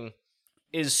songwriting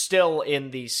is still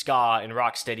in the ska and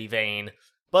rocksteady vein,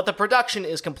 but the production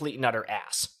is complete and utter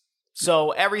ass.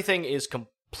 So everything is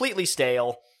completely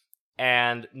stale,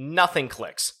 and nothing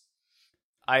clicks.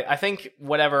 I think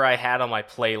whatever I had on my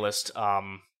playlist,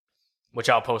 which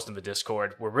I'll post in the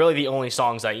Discord, were really the only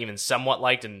songs I even somewhat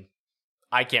liked, and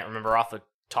I can't remember off the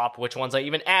top which ones I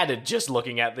even added just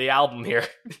looking at the album here.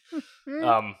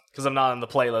 Because I'm not on the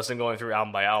playlist and going through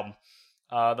album by album.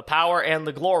 The Power and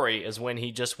the Glory is when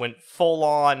he just went full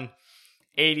on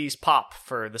 80s pop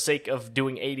for the sake of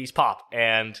doing 80s pop.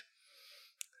 And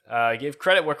give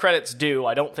credit where credit's due.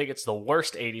 I don't think it's the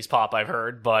worst 80s pop I've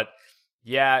heard, but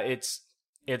yeah, it's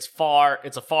a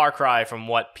far cry from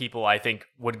what people I think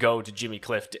would go to Jimmy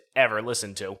Cliff to ever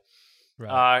listen to.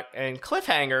 Right. And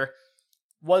Cliffhanger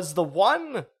was the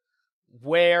one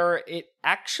where it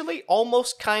actually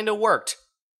almost kind of worked.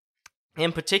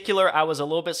 In particular, I was a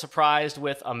little bit surprised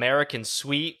with American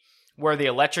Sweet, where the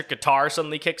electric guitar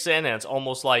suddenly kicks in, and it's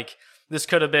almost like this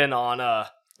could have been on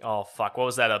what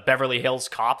was that? A Beverly Hills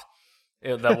Cop,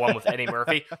 the one with Eddie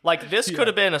Murphy. Like this could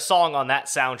have been a song on that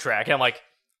soundtrack. And I'm like,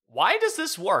 why does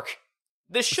this work?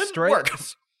 This shouldn't work.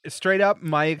 Straight up,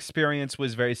 my experience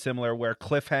was very similar, where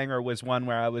Cliffhanger was one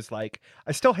where I was like,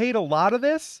 I still hate a lot of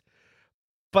this,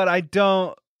 but I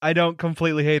don't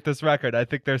completely hate this record. I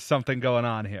think there's something going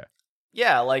on here.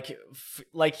 Yeah,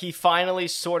 like he finally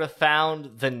sort of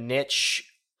found the niche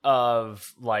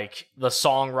of like the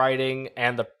songwriting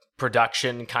and the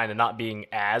production kind of not being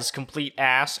as complete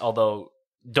ass, although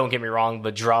don't get me wrong,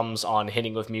 the drums on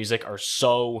Hitting with Music are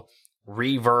so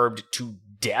reverbed to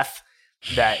death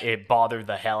that it bothered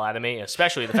the hell out of me,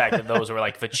 especially the fact that those were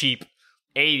like the cheap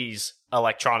 80s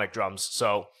electronic drums,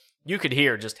 so you could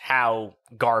hear just how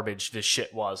garbage this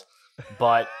shit was.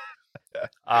 But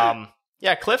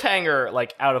yeah, Cliffhanger,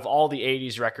 like out of all the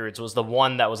 80s records, was the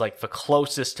one that was like the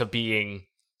closest to being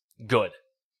good.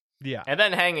 Yeah. And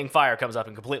then Hanging Fire comes up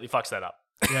and completely fucks that up.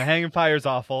 Yeah, Hanging Fire's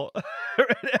awful.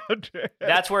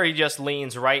 That's where he just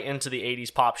leans right into the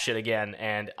 80s pop shit again,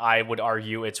 and I would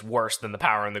argue it's worse than The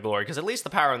Power and the Glory, because at least The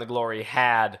Power and the Glory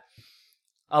had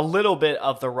a little bit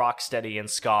of the rocksteady and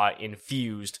ska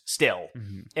infused still,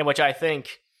 in which I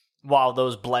think, while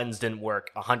those blends didn't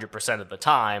work 100% of the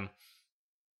time,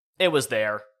 it was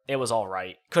there. It was all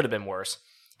right. Could have been worse.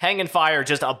 Hanging Fire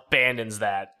just abandons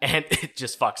that, and it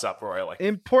just fucks up royally.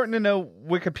 Important to know,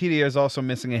 Wikipedia is also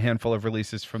missing a handful of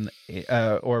releases from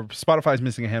the, or Spotify's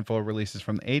missing a handful of releases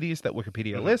from the 80s that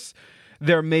Wikipedia lists.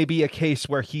 There may be a case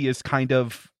where he is kind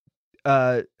of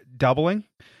doubling,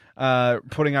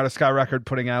 putting out a ska record,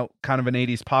 putting out kind of an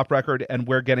 80s pop record, and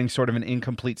we're getting sort of an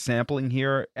incomplete sampling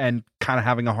here and kind of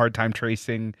having a hard time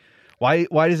tracing. Why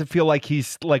does it feel like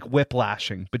he's like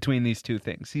whiplashing between these two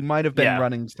things? He might have been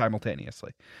running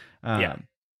simultaneously. But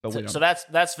so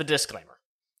that's the disclaimer.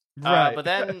 Right.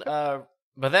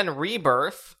 But then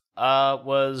Rebirth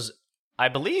was, I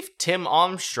believe, Tim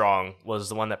Armstrong was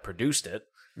the one that produced it.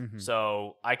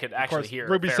 So I could actually hear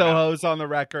Ruby Soho's on the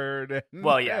record.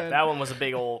 Well, yeah, that was a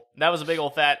big old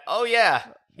fat. Oh yeah,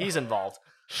 he's involved.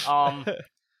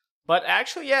 But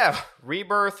actually, yeah,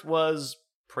 Rebirth was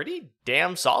pretty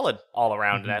damn solid all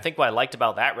around. And I think what I liked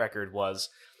about that record was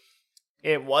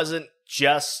it wasn't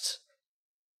just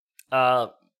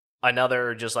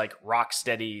another just like rock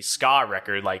steady ska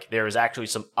record. Like there was actually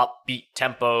some upbeat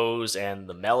tempos and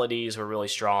the melodies were really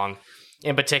strong.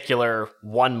 In particular,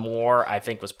 One More I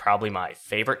think was probably my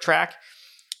favorite track.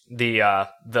 The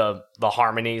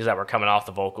harmonies that were coming off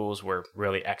the vocals were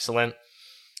really excellent.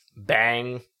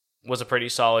 Bang was a pretty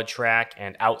solid track,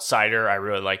 and Outsider, I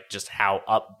really liked just how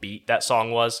upbeat that song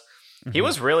was. He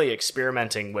was really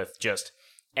experimenting with just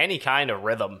any kind of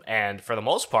rhythm, and for the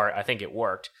most part, I think it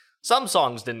worked. Some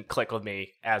songs didn't click with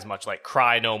me as much, like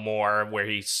Cry No More, where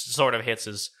he sort of hits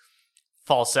his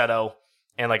falsetto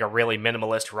and like a really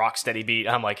minimalist rocksteady beat.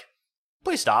 I'm like,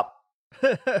 please stop.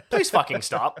 Please fucking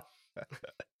stop.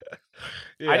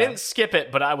 I didn't skip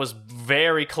it, but I was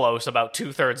very close, about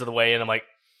 2/3 of the way, and I'm like,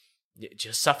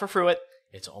 just suffer through it.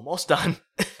 It's almost done.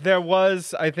 There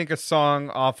was, I think, a song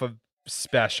off of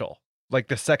Special. Like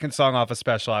the second song off of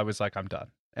Special, I was like, I'm done.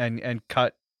 And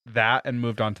cut that and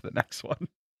moved on to the next one.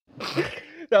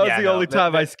 That was the only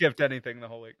time I skipped anything the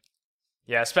whole week.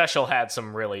 Yeah, Special had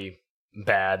some really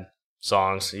bad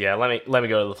songs. Yeah, let me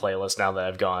go to the playlist now that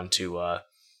I've gone to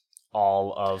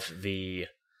all of the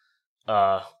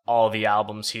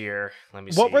albums here. Let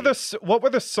me see. What were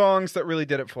the songs that really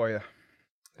did it for you?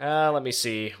 Let me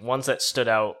see. Ones that stood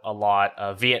out a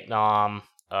lot. Vietnam,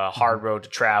 Hard Road to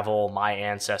Travel, My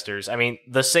Ancestors. I mean,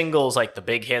 the singles, like the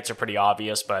big hits, are pretty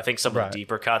obvious, but I think some of the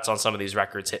deeper cuts on some of these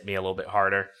records hit me a little bit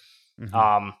harder.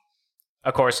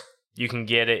 Of course, you can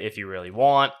get it if you really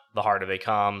want. The Harder They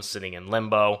Come, Sitting in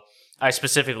Limbo. I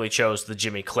specifically chose the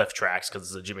Jimmy Cliff tracks because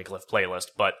it's a Jimmy Cliff playlist,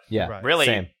 but really,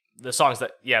 same. the songs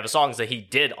that he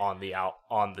did on the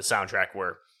soundtrack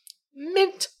were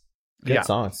mint. Good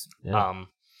songs. Yeah.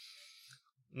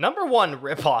 Number one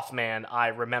ripoff, man, I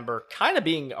remember kind of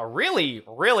being a really,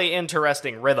 really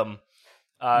interesting rhythm.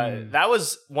 That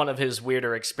was one of his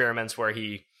weirder experiments where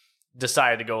he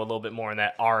decided to go a little bit more in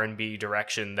that R&B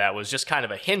direction that was just kind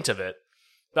of a hint of it.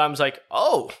 But I was like,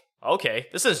 oh, okay,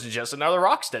 this isn't just another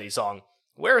Rocksteady song.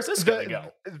 Where is this going to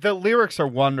go? The lyrics are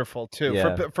wonderful too.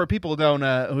 Yeah. For people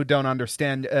who don't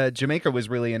understand, Jamaica was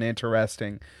really an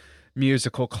interesting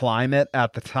musical climate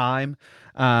at the time.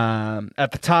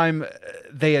 At the time,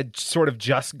 they had sort of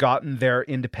just gotten their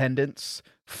independence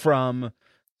from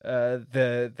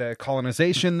the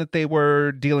colonization that they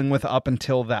were dealing with up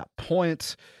until that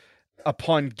point.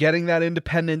 Upon getting that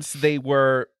independence, they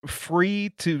were free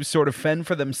to sort of fend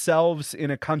for themselves in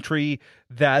a country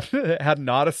that had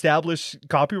not established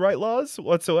copyright laws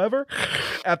whatsoever.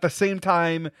 At the same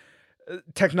time,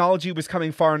 technology was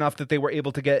coming far enough that they were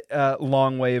able to get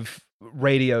long wave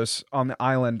radios on the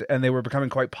island, and they were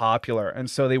becoming quite popular. And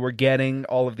so they were getting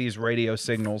all of these radio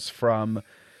signals from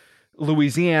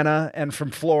Louisiana and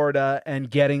from Florida, and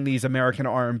getting these American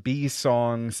R&B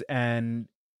songs and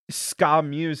ska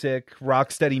music,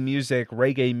 rocksteady music,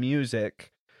 reggae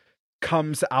music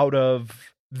comes out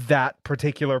of that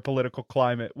particular political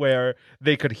climate where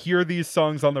they could hear these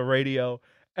songs on the radio,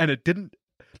 and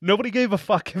nobody gave a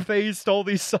fuck if they stole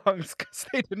these songs because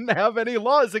they didn't have any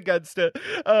laws against it,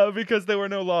 because there were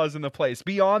no laws in the place.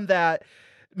 Beyond that,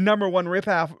 Number One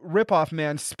Ripoff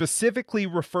Man specifically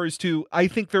refers to, I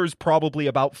think there's probably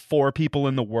about 4 people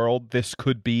in the world this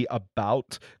could be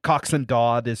about. Cox and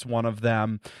Dodd is one of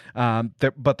them,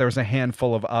 but there's a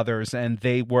handful of others, and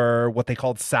they were what they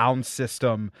called sound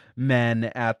system men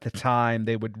at the time.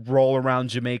 They would roll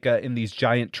around Jamaica in these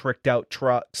giant tricked out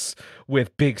trucks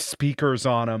with big speakers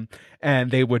on them,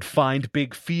 and they would find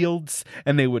big fields,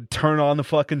 and they would turn on the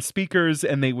fucking speakers,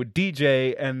 and they would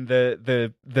DJ, and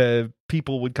the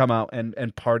people would come out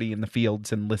and party in the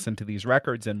fields and listen to these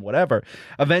records and whatever.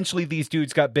 Eventually, these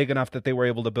dudes got big enough that they were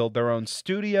able to build their own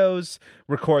studios,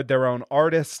 record their own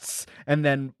artists, and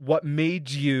then what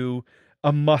made you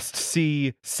a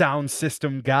must-see sound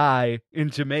system guy in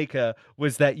Jamaica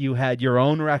was that you had your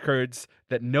own records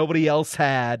that nobody else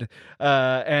had.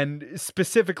 And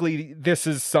specifically, this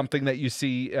is something that you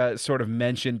see sort of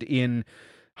mentioned in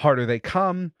Harder They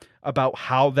Come, about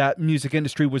how that music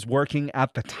industry was working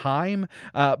at the time.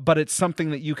 But it's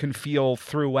something that you can feel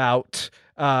throughout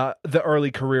the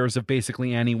early careers of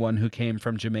basically anyone who came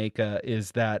from Jamaica,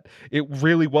 is that it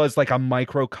really was like a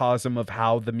microcosm of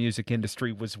how the music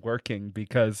industry was working,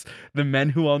 because the men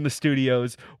who owned the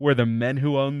studios were the men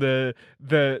who owned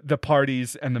the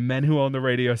parties and the men who owned the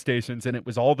radio stations, and it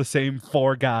was all the same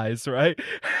 4 guys, right?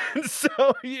 And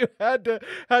so you had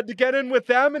to get in with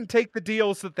them and take the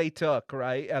deals that they took,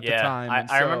 right, at the time.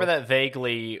 I remember that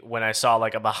vaguely when I saw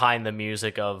like a behind the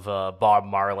music of Bob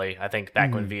Marley. I think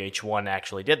back when VH1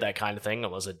 actually did that kind of thing.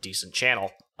 It was a decent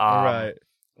channel. Right.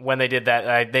 When they did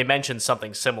that, they mentioned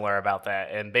something similar about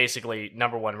that, and basically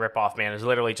Number One Ripoff Man is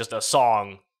literally just a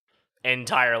song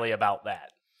entirely about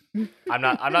that. I'm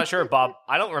not sure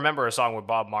I don't remember a song where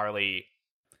Bob Marley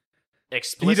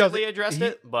explicitly addressed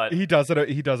it, but he does it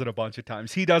a bunch of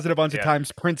times. He does it a bunch of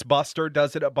times. Prince Buster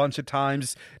does it a bunch of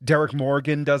times. Derek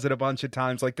Morgan does it a bunch of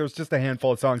times. Like, there's just a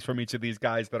handful of songs from each of these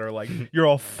guys that are like, you're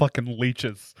all fucking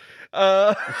leeches.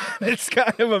 It's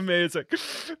kind of amazing.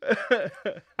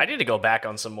 I need to go back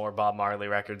on some more Bob Marley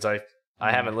records. I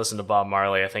haven't listened to Bob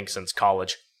Marley, I think, since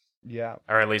college. Yeah.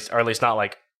 Or at least not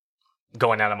like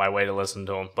going out of my way to listen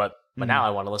to him, but now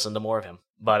I want to listen to more of him.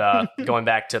 But going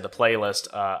back to the playlist,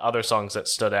 other songs that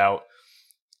stood out,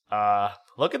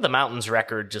 Look at the Mountains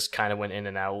record just kind of went in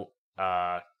and out.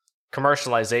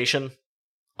 Commercialization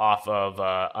off of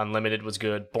Unlimited was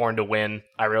good. Born to Win,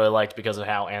 I really liked because of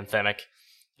how anthemic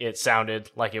it sounded.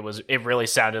 Like it really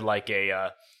sounded like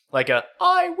a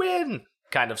I win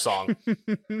kind of song,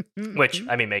 which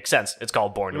I mean makes sense. It's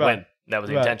called Born to Win. That was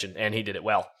the intention, and he did it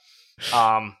well.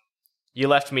 You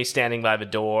Left Me Standing by the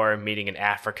Door, Meeting in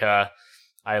Africa,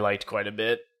 I liked quite a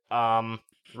bit.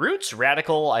 Roots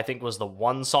Radical, I think, was the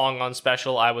one song on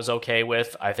Special I was okay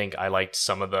with. I think I liked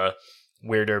some of the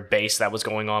weirder bass that was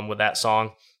going on with that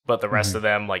song, but the rest of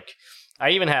them, like,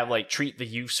 I even have, like, Treat the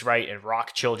Youths Right and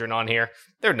Rock Children on here.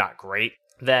 They're not great.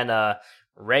 Then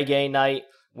Reggae Night,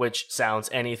 which sounds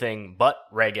anything but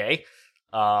reggae.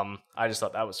 I just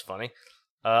thought that was funny.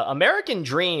 American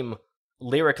Dream,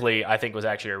 lyrically, I think was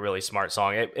actually a really smart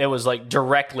song. It was like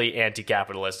directly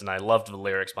anti-capitalist, and I loved the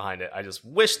lyrics behind it. I just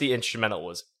wish the instrumental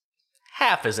was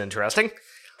half as interesting.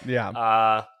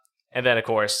 Yeah. And then, of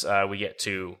course, we get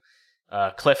to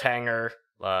Cliffhanger,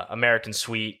 American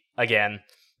Sweet. Again,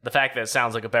 the fact that it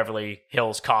sounds like a Beverly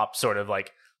Hills Cop sort of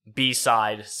like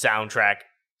B-side soundtrack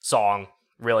song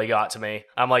really got to me.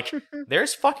 I'm like,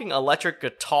 there's fucking electric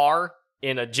guitar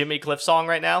in a Jimmy Cliff song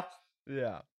right now?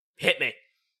 Yeah. Hit me.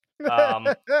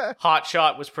 Hot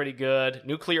Shot was pretty good.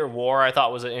 Nuclear War I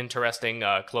thought was an interesting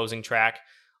closing track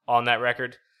on that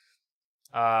record.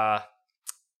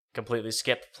 Completely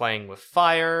skipped Playing with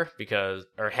Fire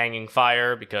or Hanging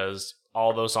Fire because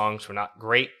all those songs were not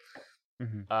great.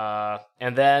 Mm-hmm.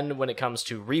 And then when it comes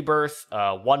to Rebirth,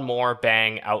 One More,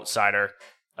 Bang, Outsider.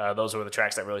 Those were the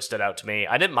tracks that really stood out to me.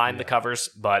 I didn't mind the covers,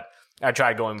 but I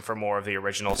tried going for more of the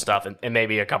original stuff, and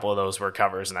maybe a couple of those were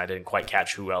covers, and I didn't quite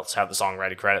catch who else had the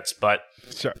songwriting credits. But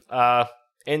sure.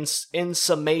 In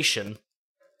summation,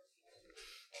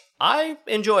 I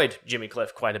enjoyed Jimmy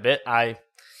Cliff quite a bit.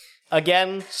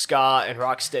 Again, ska and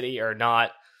rocksteady are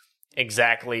not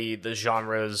exactly the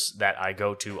genres that I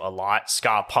go to a lot.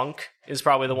 Ska punk is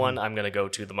probably the one I'm going to go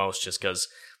to the most, just because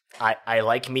I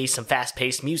like me some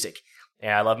fast-paced music,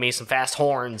 and I love me some fast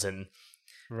horns and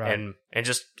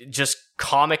just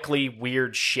comically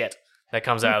weird shit that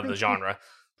comes out of the genre.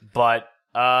 But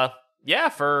yeah,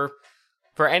 for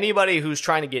anybody who's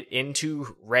trying to get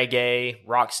into reggae,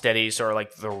 rocksteady, sort of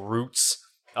like the roots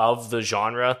of the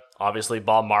genre, obviously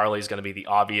Bob Marley is going to be the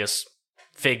obvious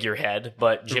figurehead,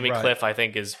 but Jimmy Cliff I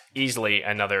think is easily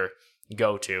another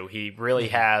go-to. He really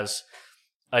has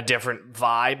a different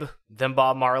vibe than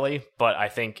Bob Marley, but I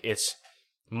think it's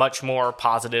much more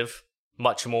positive,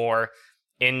 much more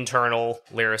internal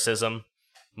lyricism,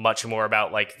 much more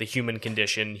about like the human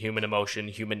condition, human emotion,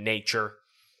 human nature,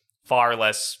 far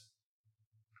less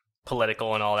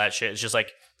political and all that shit. It's just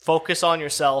like focus on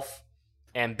yourself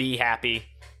and be happy.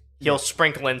 He'll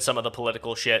sprinkle in some of the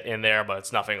political shit in there, but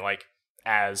it's nothing like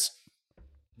as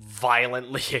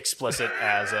violently explicit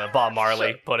as Bob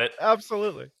Marley put it.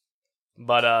 Absolutely.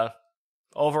 But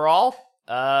overall,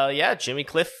 yeah, Jimmy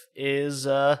Cliff is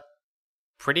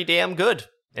pretty damn good,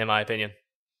 in my opinion.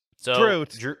 So,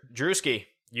 Drewski,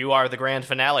 you are the grand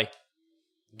finale.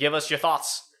 Give us your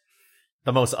thoughts.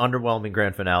 The most underwhelming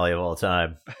grand finale of all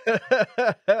time.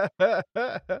 But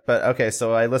okay,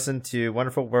 so I listened to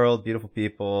Wonderful World, Beautiful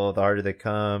People, The Harder They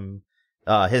Come,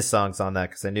 his songs on that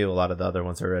because I knew a lot of the other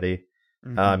ones already.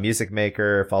 Mm-hmm. Music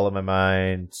Maker, Follow My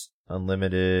Mind,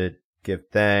 Unlimited, Give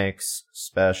Thanks,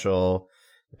 Special,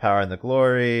 The Power and the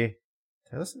Glory.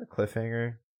 Did I listen to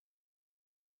Cliffhanger?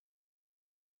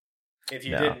 If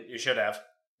you didn't, you should have.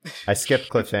 I skipped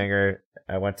Cliffhanger.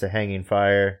 I went to Hanging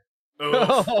Fire.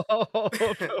 Oh,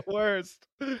 the worst.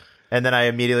 And then I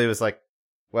immediately was like,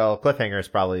 well, Cliffhanger is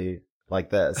probably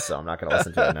like this, so I'm not going to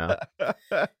listen to it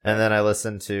now. And then I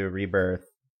listened to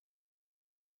Rebirth.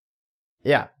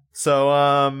 Yeah.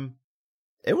 So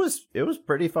it was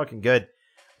pretty fucking good.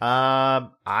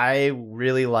 I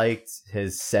really liked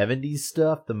his 70s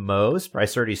stuff the most.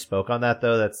 Bryce already spoke on that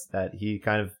though. That he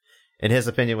kind of, in his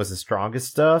opinion, was the strongest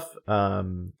stuff. I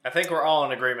think we're all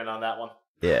in agreement on that one.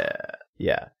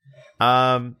 Yeah.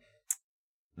 The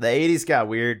 80s got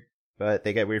weird, but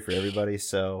they get weird for everybody,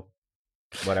 so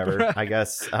whatever, I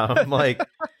guess. Like,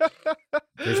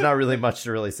 there's not really much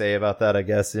to really say about that, I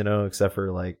guess, except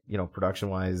for, like,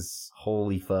 production-wise,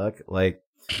 holy fuck. Like,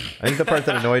 I think the part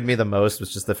that annoyed me the most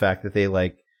was just the fact that they,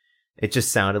 like, it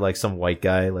just sounded like some white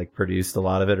guy, like, produced a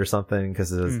lot of it or something,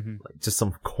 because it was like, just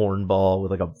some cornball with,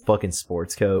 like, a fucking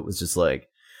sports coat was just like,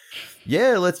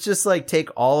 yeah, let's just like take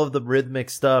all of the rhythmic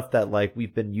stuff that like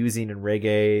we've been using in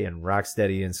reggae and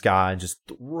rocksteady and ska and just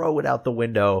throw it out the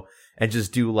window and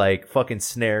just do like fucking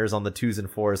snares on the 2s and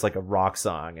 4s like a rock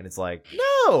song. And it's like,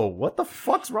 no, what the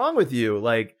fuck's wrong with you?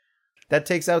 Like, that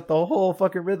takes out the whole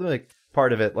fucking rhythmic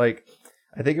part of it. Like,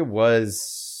 I think it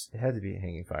had to be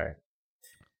Hanging Fire.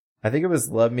 I think it was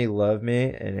Love Me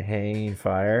and Hanging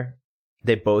Fire.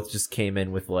 They both just came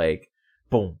in with like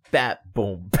boom bap,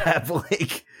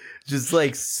 like just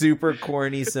like super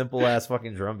corny, simple ass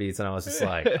fucking drum beats, and I was just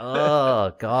like,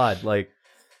 oh god. Like,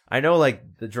 I know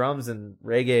like the drums and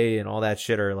reggae and all that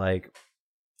shit are like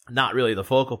not really the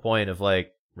focal point of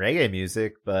like reggae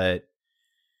music, but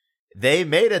they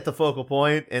made it the focal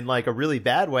point in like a really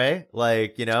bad way.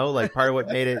 Like, like part of what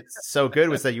made it so good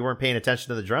was that you weren't paying attention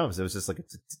to the drums. It was just like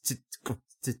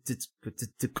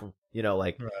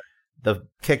like the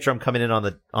kick drum coming in on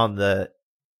the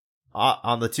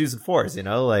 2s and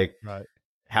 4s, like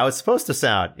how it's supposed to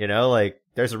sound, like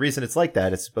there's a reason it's like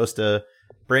that. It's supposed to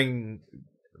bring,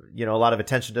 a lot of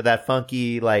attention to that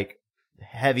funky, like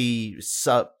heavy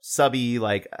subby,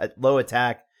 like low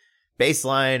attack bass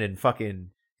line and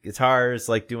fucking guitars,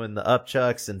 like doing the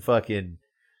upchucks and fucking,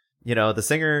 the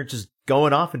singer just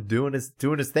going off and doing his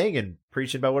thing and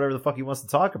preaching about whatever the fuck he wants to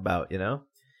talk about,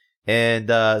 And,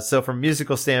 so from a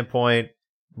musical standpoint,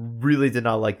 really did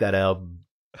not like that album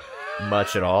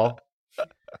much at all.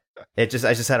 I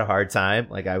just had a hard time.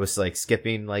 Like, I was like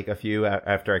skipping like a few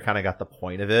after I kind of got the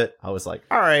point of it. I was like,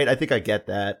 all right, I think I get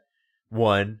that.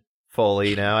 one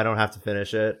fully now. I don't have to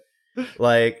finish it.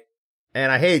 Like,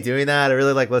 and I hate doing that. I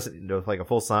really like listening to like a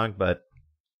full song, but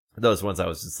those ones I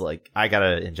was just like, I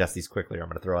gotta ingest these quickly or I'm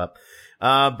gonna throw up.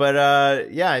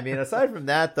 Yeah, I mean, aside from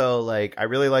that though, like, I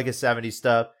really like his 70s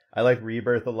stuff. I like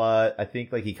Rebirth a lot. I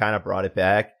think like he kind of brought it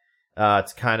back, to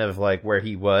kind of like where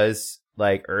he was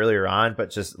like earlier on,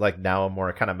 but just like now a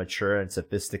more kind of mature and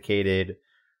sophisticated,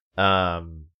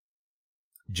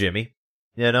 Jimmy,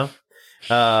 you know?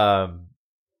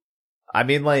 I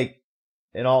mean, like,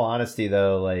 in all honesty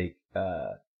though, like,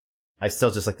 I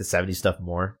still just like the 70s stuff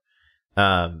more.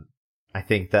 I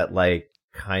think that like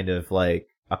kind of like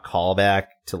a callback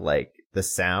to like the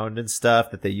sound and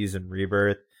stuff that they use in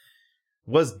Rebirth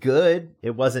was good.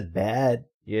 It wasn't bad,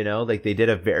 you know, like they did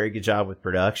a very good job with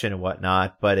production and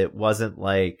whatnot, but it wasn't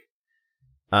like,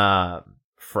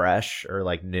 fresh or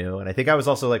like new. And I think I was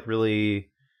also like really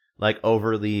like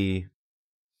overly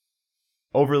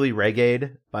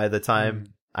reggae by the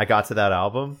time I got to that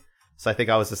album. So I think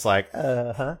I was just like,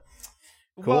 cool.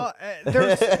 Well,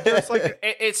 there's like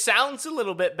it sounds a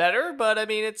little bit better, but I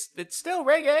mean it's still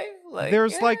reggae. Like,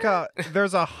 there's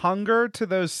there's a hunger to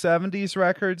those 70s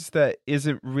records that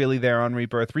isn't really there on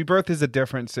Rebirth. Rebirth is a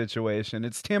different situation.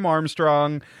 It's Tim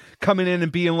Armstrong coming in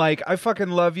and being like, "I fucking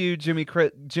love you, Jimmy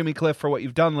Cliff, for what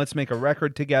you've done. Let's make a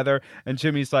record together." And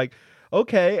Jimmy's like,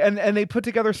 okay, and they put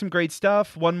together some great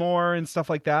stuff, One More and stuff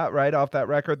like that, right off that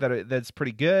record that's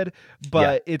pretty good.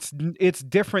 But it's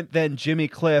different than Jimmy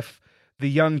Cliff, the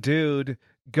young dude,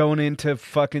 going into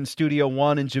fucking Studio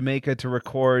One in Jamaica to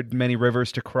record Many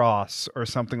Rivers to Cross or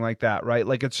something like that, right?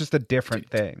 Like it's just a different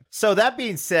thing. So that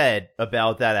being said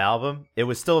about that album, it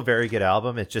was still a very good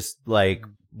album. It just like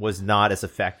was not as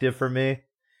effective for me.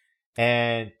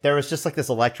 And there was just like this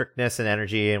electricness and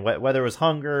energy, and whether it was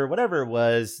hunger, whatever it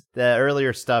was, the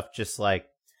earlier stuff, just like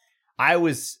I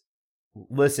was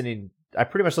listening, I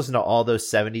pretty much listened to all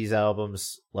those 70s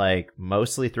albums, like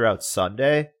mostly throughout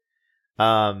Sunday.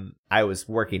 I was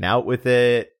working out with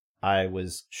it. I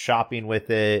was shopping with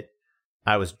it.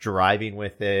 I was driving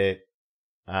with it.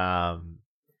 And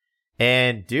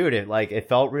dude, it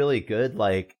felt really good,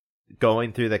 like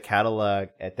going through the catalog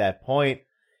at that point.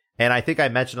 And I think I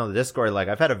mentioned on the Discord, like,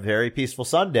 I've had a very peaceful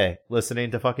Sunday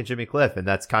listening to fucking Jimmy Cliff. And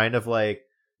that's kind of like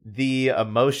the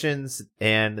emotions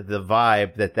and the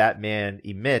vibe that man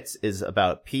emits is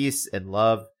about peace and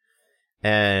love.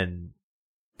 And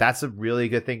that's a really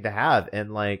good thing to have.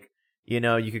 And like, you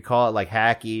know, you could call it like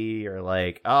hacky or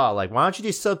like, oh, like, why don't you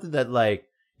do something that like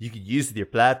you could use with your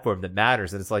platform that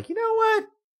matters? And it's like, you know what?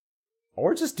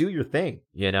 Or just do your thing,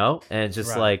 you know? And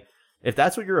just like, if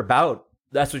that's what you're about,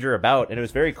 that's what you're about. And it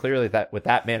was very clearly that what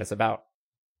that man is about.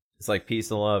 It's like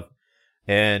peace and love.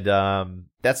 And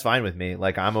that's fine with me.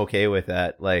 Like, I'm okay with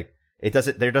that. Like,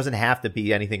 there doesn't have to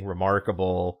be anything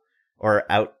remarkable or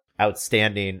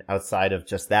outstanding outside of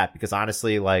just that, because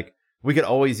honestly, like, we could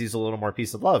always use a little more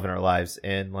peace and love in our lives.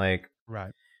 And like,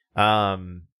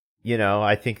 you know,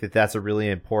 I think that that's a really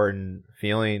important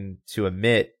feeling to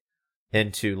emit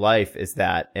into life, is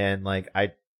that. And like,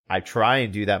 I try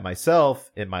and do that myself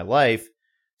in my life.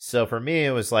 So for me,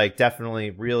 it was like definitely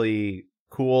really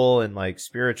cool and like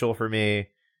spiritual for me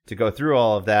to go through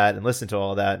all of that and listen to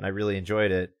all of that. And I really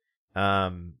enjoyed it.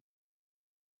 But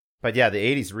yeah, the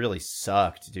 80s really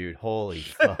sucked, dude. Holy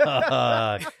fuck.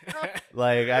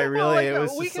 Like, I really, it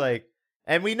was just like,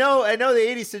 and I know the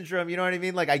 80s syndrome, you know what I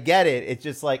mean? Like, I get it. It's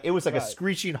just like, it was like a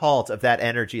screeching halt of that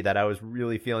energy that I was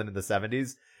really feeling in the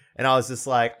 70s. And I was just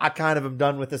like, I kind of am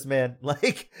done with this, man.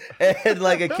 Like, and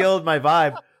like, it killed my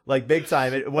vibe, like, big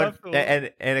time. It went,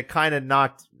 and it kind of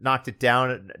knocked it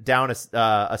down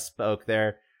a spoke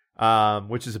there,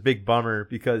 which is a big bummer,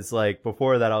 because like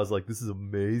before that I was like, this is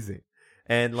amazing.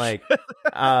 And like,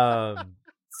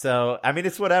 so, I mean,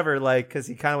 it's whatever, like, cause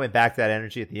he kind of went back to that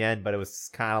energy at the end, but it was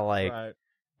kind of like,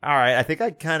 all right, I think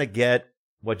I kind of get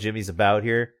what Jimmy's about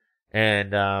here.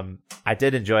 And, I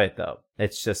did enjoy it though.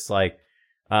 It's just like,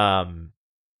 you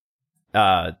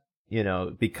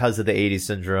know, because of the 80s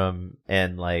syndrome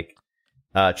and like,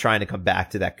 trying to come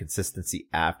back to that consistency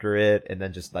after it, and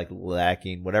then just like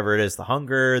lacking whatever it is, the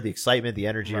hunger, the excitement, the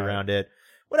energy around it,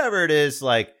 whatever it is,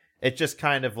 like, it just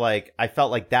kind of like, I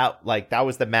felt like that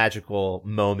was the magical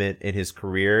moment in his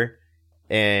career.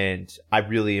 And I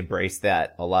really embraced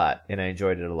that a lot, and I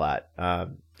enjoyed it a lot.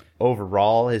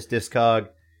 Overall, his discog,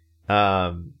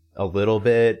 a little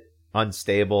bit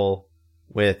unstable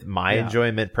with my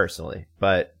enjoyment personally,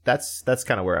 but that's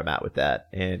kind of where I'm at with that.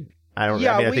 And I don't,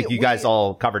 I mean, I think you guys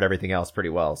all covered everything else pretty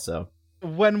well. So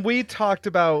when we talked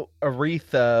about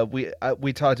Aretha,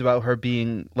 we talked about her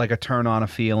being like a turn on a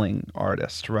feeling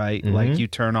artist, right? Mm-hmm. Like you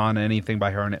turn on anything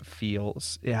by her and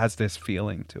it has this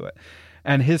feeling to it.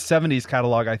 And his 70s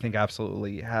catalog, I think,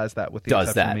 absolutely has that, with the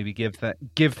exception of maybe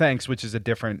Give Thanks, which is a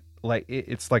different, like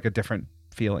it's like a different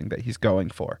feeling that he's going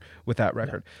for with that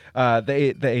record. Yeah.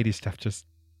 The 80s stuff just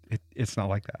it's not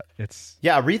like that.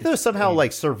 Aretha somehow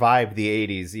like survived the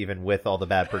 80s even with all the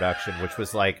bad production, which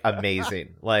was like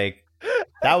amazing. Like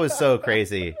that was so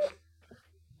crazy,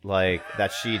 like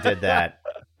that she did that.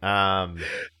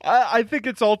 I think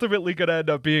it's ultimately going to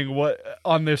end up being what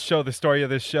on this show. The story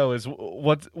of this show is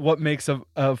what makes a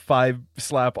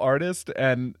 5-slap artist,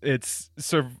 and it's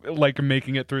sort of like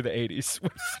making it through the 80s.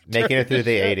 Making it through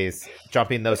the 80s,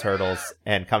 jumping those hurdles,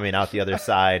 and coming out the other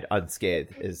side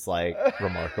unscathed is like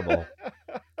remarkable.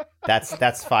 That's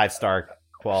 5-star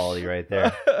quality right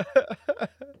there.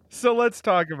 So let's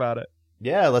talk about it.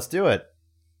 Yeah, let's do it.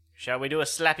 Shall we do a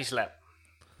slappy slap?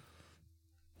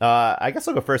 I guess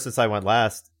I'll go first since I went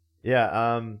last.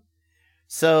 Yeah.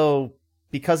 So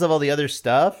because of all the other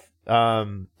stuff,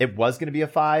 it was going to be a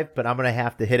 5, but I'm going to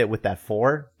have to hit it with that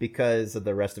 4 because of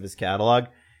the rest of his catalog.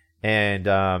 And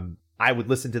I would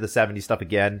listen to the 70s stuff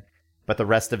again, but the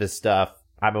rest of his stuff,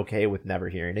 I'm okay with never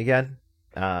hearing again.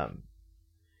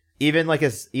 Even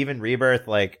Rebirth,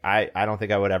 like I don't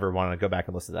think I would ever want to go back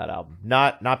and listen to that album.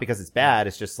 Not because it's bad.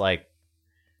 It's just like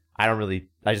I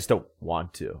just don't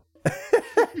want to.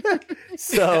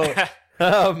 So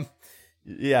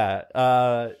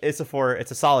it's a 4.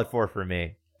 It's a solid 4 for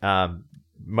me,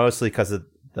 mostly because of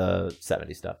the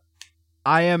 70s stuff.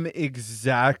 I am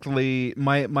exactly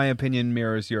my opinion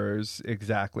mirrors yours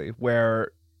exactly,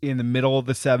 where in the middle of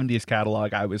the 70s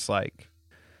catalog I was like,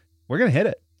 we're gonna hit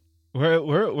it,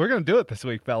 we're gonna do it this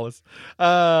week, fellas,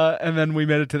 and then we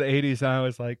made it to the 80s and I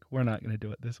was like, we're not gonna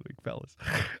do it this week, fellas.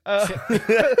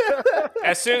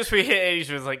 As soon as we hit 80s,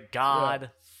 we was like, God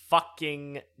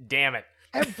fucking damn it.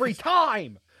 Every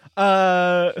time.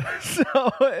 So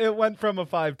it went from a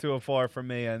 5 to a 4 for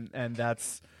me, and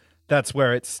that's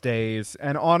where it stays.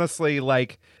 And honestly,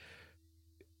 like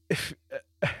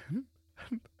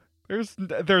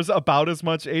there's about as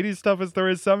much 80s stuff as there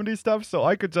is 70s stuff, so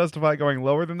I could justify going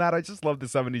lower than that. I just love the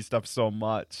 70s stuff so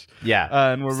much. Yeah.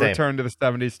 And we'll return to the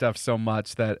 70s stuff so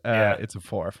much that it's a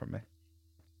 4 for me.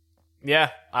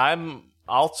 Yeah, I'm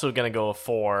also going to go a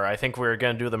 4. I think we're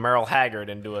going to do the Merle Haggard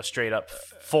and do a straight up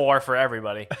 4 for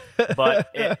everybody. But,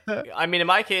 in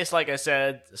my case, like I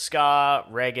said, ska,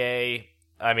 reggae,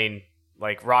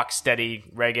 like rock steady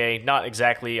reggae, not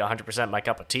exactly 100% my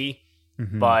cup of tea.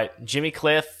 Mm-hmm. But Jimmy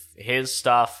Cliff, his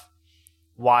stuff,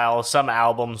 while some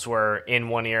albums were in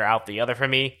one ear, out the other for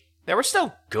me, there were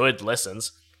still good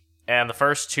listens. And the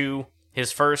first two,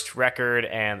 his first record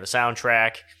and the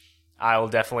soundtrack, I'll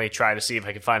definitely try to see if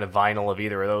I can find a vinyl of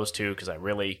either of those two, because I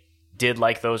really did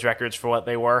like those records for what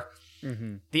they were.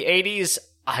 Mm-hmm. The 80s,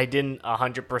 I didn't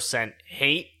 100%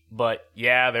 hate, but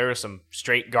yeah, there was some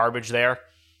straight garbage there.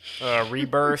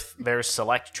 Rebirth, there's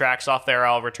select tracks off there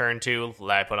I'll return to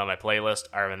that I put on my playlist.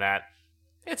 Other than that,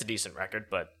 it's a decent record,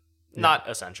 but not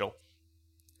essential.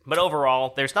 But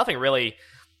overall, there's nothing really,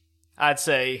 I'd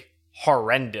say,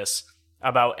 horrendous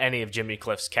about any of Jimmy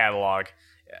Cliff's catalog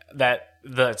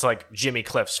that's like Jimmy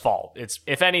Cliff's fault. It's,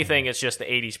 if anything, it's just the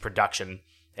 80s production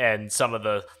and some of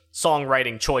the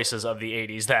songwriting choices of the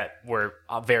 80s that were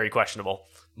very questionable.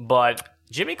 But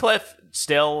Jimmy Cliff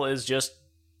still is just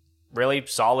really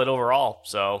solid overall.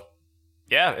 So,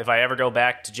 yeah, if I ever go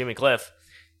back to Jimmy Cliff,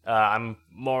 I'm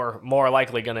more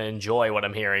likely going to enjoy what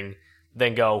I'm hearing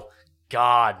than go,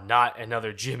 God, not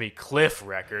another Jimmy Cliff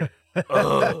record.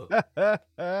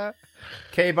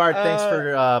 K-Bart, thanks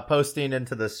for posting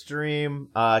into the stream.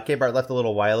 K-Bart left a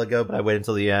little while ago, but I waited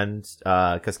until the end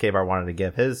because K-Bart wanted to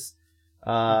give his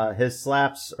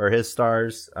slaps or his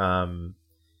stars. And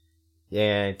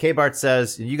K-Bart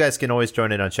says, you guys can always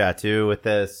join in on chat too with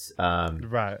this.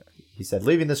 Right. He said,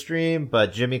 leaving the stream,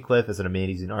 but Jimmy Cliff is an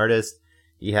amazing artist.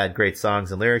 He had great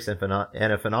songs and lyrics and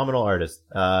a phenomenal artist.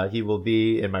 He will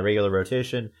be in my regular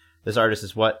rotation. This artist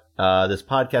is what this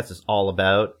podcast is all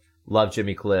about. Love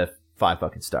Jimmy Cliff, 5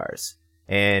 fucking stars.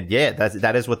 And yeah,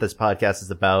 that is what this podcast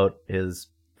is about, is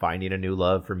finding a new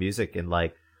love for music. And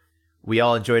like, we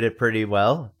all enjoyed it pretty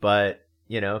well, but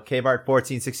K-Bart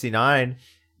 1469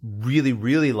 really,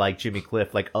 really liked Jimmy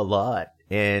Cliff like a lot.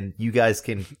 And you guys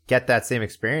can get that same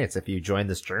experience if you join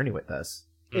this journey with us.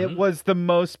 It was the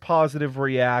most positive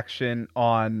reaction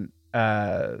on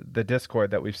the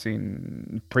Discord that we've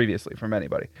seen previously from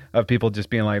anybody, of people just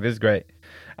being like, this is great.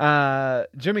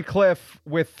 Jimmy Cliff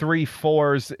with 3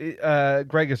 4s.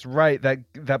 Greg is right.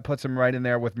 That puts him right in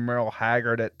there with Merle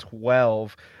Haggard at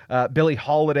 12. Billie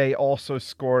Holiday also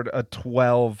scored a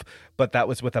 12, but that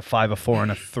was with a 5, a 4,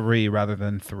 and a 3 rather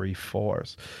than 3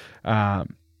 4s,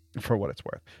 for what it's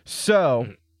worth. So,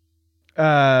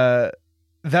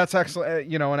 that's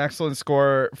excellent. An excellent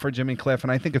score for Jimmy Cliff,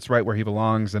 and I think it's right where he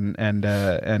belongs, and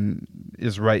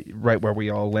is right where we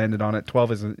all landed on it.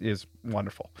 12 is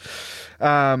wonderful.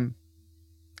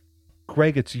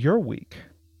 Greg, it's your week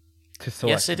to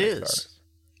select. Yes, it is. Artist.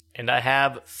 And I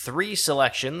have 3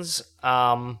 selections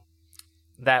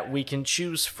that we can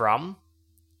choose from.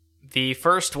 The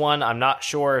first one, I'm not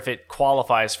sure if it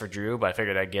qualifies for Drew, but I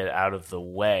figured I'd get it out of the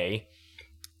way.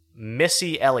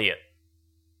 Missy Elliott.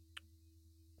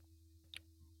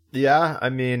 Yeah, I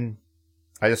mean,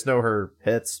 I just know her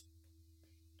hits.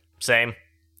 Same.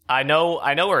 I know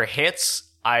her hits.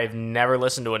 I've never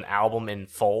listened to an album in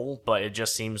full, but it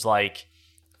just seems like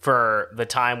for the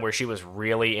time where she was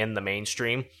really in the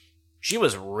mainstream, she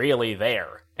was really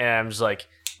there. And I'm just like,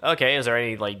 okay, is there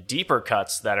any like deeper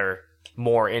cuts that are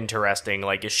more interesting?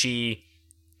 Like, is she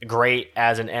great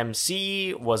as an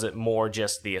MC? Was it more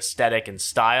just the aesthetic and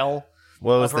style?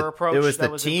 Well, it was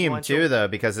the team too, though,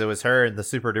 because it was her and the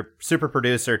super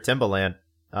producer Timbaland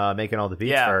making all the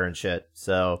beats for her and shit.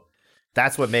 So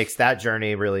that's what makes that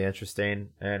journey really interesting,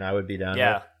 and I would be down.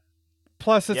 Yeah.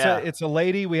 Plus, it's a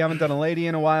lady. We haven't done a lady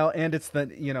in a while, and it's the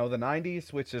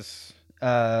 90s, which is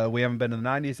we haven't been in the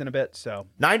 90s in a bit. So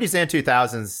 90s and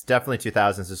 2000s, definitely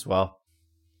 2000s as well.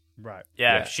 Right.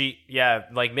 Yeah,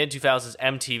 like mid 2000s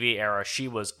MTV era, she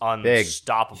was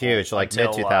unstoppable. Big, huge, like mid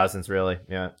 2000s, really.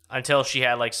 Yeah. Until she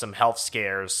had like some health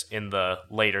scares in the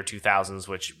later 2000s,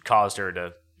 which caused her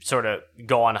to sort of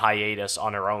go on hiatus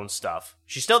on her own stuff.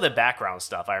 She still did background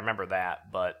stuff. I remember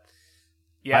that, but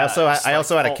yeah. I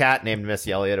also had a cat named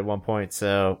Missy Elliott at one point,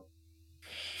 so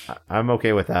I'm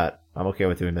okay with that. I'm okay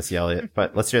with doing Missy Elliott,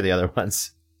 but let's hear the other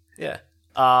ones. Yeah.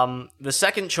 The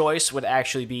second choice would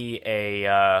actually be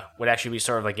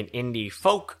sort of like an indie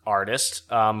folk artist,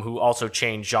 who also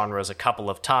changed genres a couple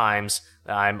of times.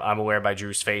 I'm aware by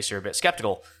Drew's face you're a bit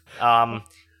skeptical.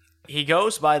 He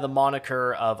goes by the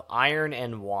moniker of Iron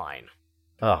and Wine.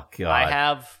 Oh God! I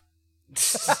have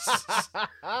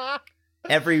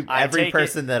every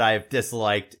person that I've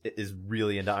disliked is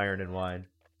really into Iron and Wine.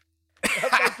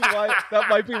 That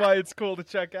might be why it's cool to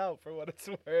check out, for what it's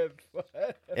worth.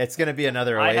 It's going to be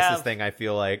another Oasis thing, I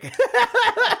feel like.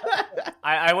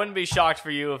 I wouldn't be shocked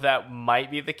for you if that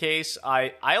might be the case.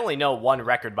 I only know one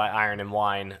record by Iron and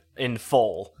Wine in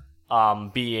full,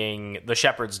 being The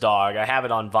Shepherd's Dog. I have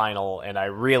it on vinyl, and I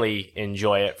really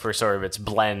enjoy it for sort of its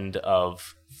blend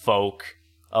of folk,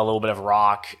 a little bit of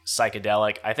rock,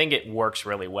 psychedelic. I think it works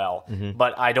really well,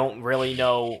 but I don't really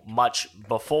know much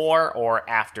before or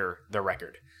after the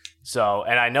record. So,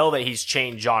 and I know that he's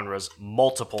changed genres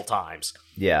multiple times.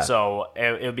 Yeah. So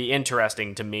it would be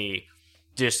interesting to me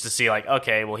just to see like,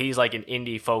 okay, well, he's like an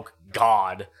indie folk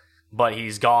god, but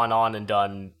he's gone on and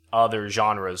done other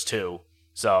genres too.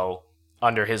 So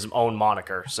under his own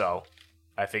moniker. So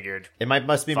I figured it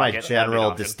must be my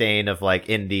general disdain of like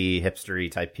indie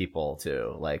hipstery type people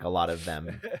too. Like a lot of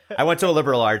them. I went to a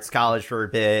liberal arts college for a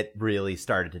bit, really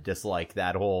started to dislike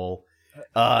that whole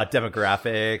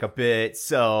demographic a bit.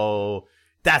 So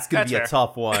that's going to be a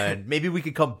tough one. Maybe we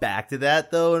could come back to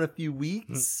that though in a few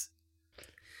weeks.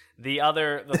 The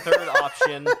third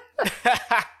option,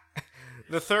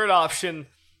 the third option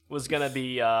was going to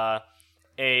be a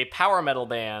power metal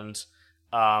band.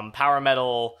 Power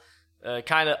metal,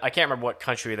 kind of, I can't remember what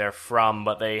country they're from,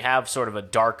 but they have sort of a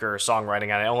darker songwriting,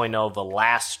 and I only know the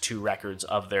last 2 records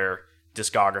of their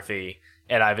discography,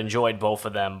 and I've enjoyed both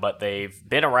of them, but they've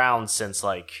been around since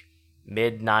like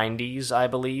mid-90s, I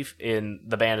believe.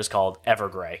 The band is called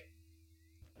Evergrey.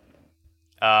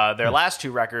 Their last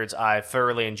 2 records I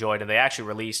thoroughly enjoyed, and they actually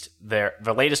released the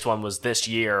latest one was this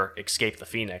year, Escape the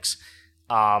Phoenix.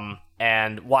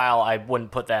 And while I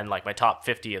wouldn't put that in like my top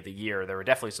 50 of the year, there were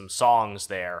definitely some songs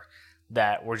there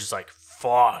that were just like,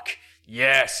 fuck,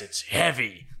 yes, it's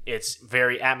heavy. It's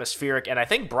very atmospheric. And I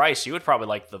think, Bryce, you would probably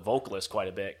like the vocalist quite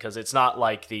a bit, because it's not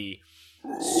like the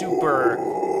super...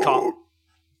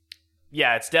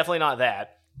 Yeah, it's definitely not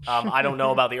that. I don't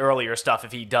know about the earlier stuff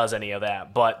if he does any of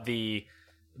that, but the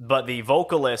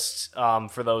vocalist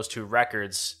for those 2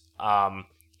 records,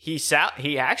 he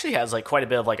actually has like quite a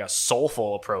bit of like a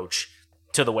soulful approach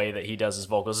to the way that he does his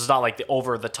vocals. It's not like the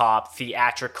over the top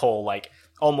theatrical, like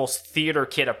almost theater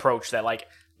kid approach that like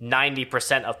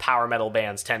 90% of power metal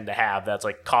bands tend to have. That's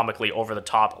like comically over the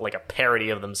top, like a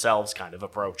parody of themselves kind of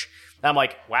approach. And I'm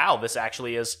like, wow, this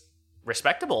actually is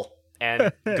respectable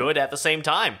and good at the same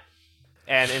time.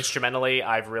 And instrumentally,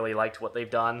 I've really liked what they've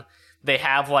done. They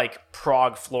have like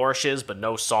prog flourishes, but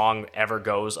no song ever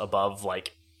goes above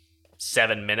like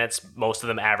 7 minutes. Most of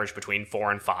them average between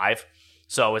 4 and 5.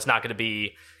 So it's not going to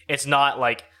be, it's not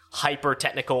like hyper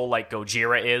technical like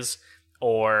Gojira is,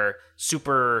 or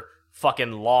super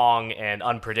fucking long and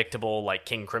unpredictable like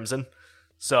King Crimson.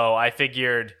 So I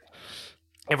figured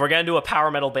if we're going to do a power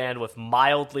metal band with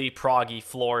mildly proggy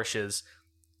flourishes,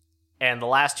 and the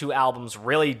last 2 albums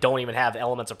really don't even have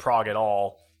elements of prog at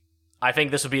all, I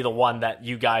think this would be the one that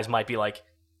you guys might be like,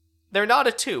 they're not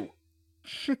a 2.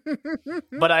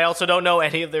 But I also don't know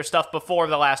any of their stuff before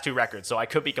the last 2 records, so I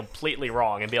could be completely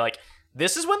wrong and be like,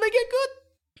 this is when they get good?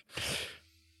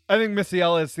 I think Missy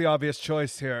Elliott's the obvious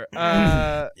choice here.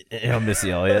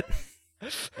 Missy Elliott.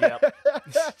 Yep.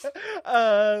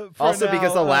 Also, now,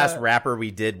 because the last rapper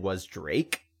we did was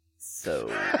Drake. So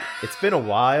it's been a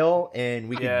while, and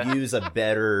we could use a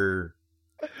better...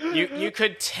 You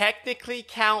could technically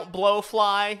count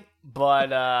Blowfly, but...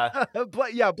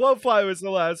 Blowfly was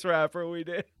the last rapper we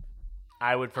did.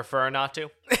 I would prefer not to.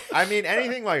 I mean,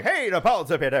 anything like, hey, the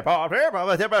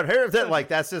like,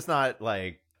 that's just not,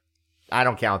 like... I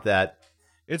don't count that.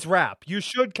 It's rap. You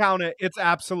should count it. It's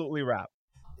absolutely rap.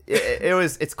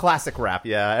 It's classic rap,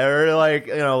 yeah. Or like,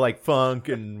 like funk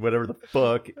and whatever the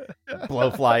fuck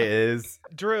Blowfly is.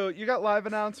 Drew, you got live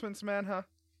announcements, man, huh?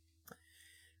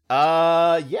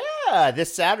 Yeah,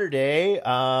 this Saturday,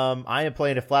 I am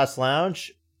playing at Flash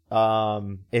Lounge.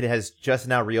 It has just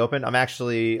now reopened. I'm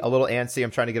actually a little antsy.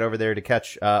 I'm trying to get over there to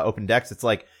catch open decks. It's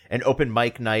like an open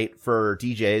mic night for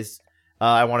DJs.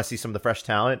 I want to see some of the fresh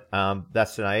talent.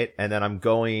 That's tonight. And then I'm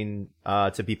going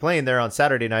to be playing there on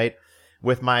Saturday night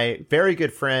with my very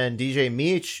good friend DJ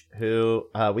Meech, who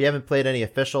we haven't played any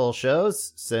official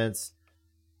shows since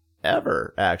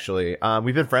ever, actually.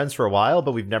 We've been friends for a while,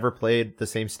 but we've never played the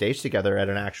same stage together at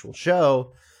an actual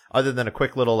show, other than a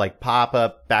quick little like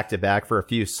pop-up back-to-back for a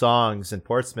few songs in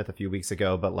Portsmouth a few weeks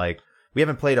ago. But like, we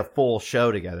haven't played a full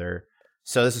show together.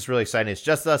 So this is really exciting. It's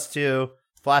just us two,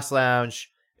 Flash Lounge.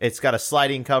 It's got a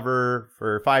sliding cover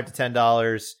for $5 to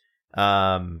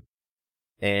 $10.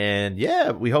 And yeah,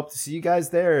 we hope to see you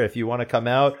guys there if you want to come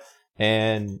out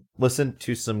and listen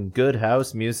to some good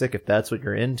house music, if that's what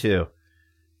you're into.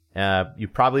 You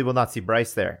probably will not see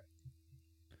Bryce there.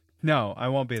 No, I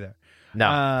won't be there. No,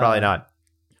 probably not.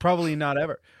 Probably not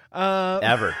ever.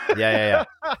 Ever. Yeah.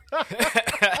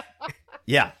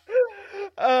 Yeah.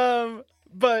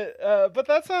 But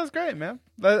that sounds great, man.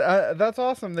 That's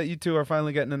awesome that you two are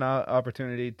finally getting an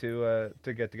opportunity to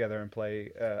get together and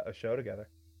play a show together.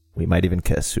 We might even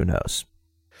kiss. Who knows?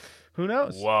 Who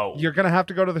knows? Whoa. You're going to have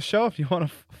to go to the show if you want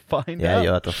to find out. Yeah,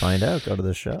 you'll have to find out. Go to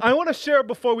the show. I want to share,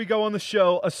 before we go on the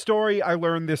show, a story I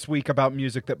learned this week about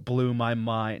music that blew my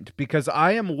mind, because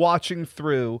I am watching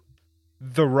through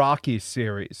the Rocky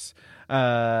series.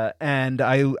 And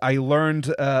I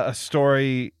learned a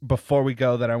story before we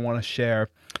go that I want to share,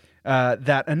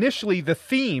 that initially the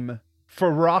theme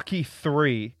for Rocky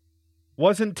 3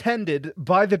 was intended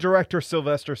by the director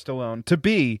Sylvester Stallone to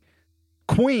be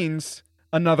Queen's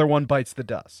Another One Bites the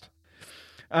Dust.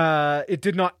 It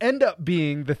did not end up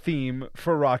being the theme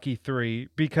for Rocky 3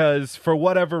 because, for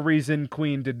whatever reason,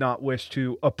 Queen did not wish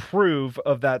to approve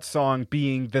of that song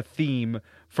being the theme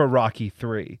for Rocky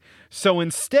 3. So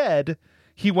instead,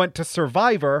 he went to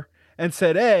Survivor and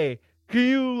said, hey, can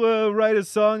you write a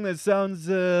song that sounds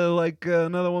like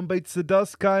Another One Bites the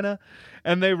Dust, kind of?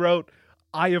 And they wrote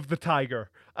Eye of the Tiger.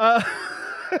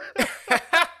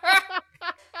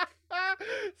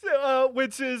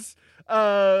 Which is...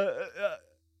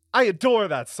 I adore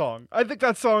that song. I think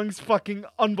that song's fucking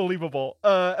unbelievable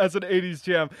as an 80s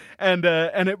jam. And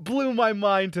it blew my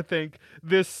mind to think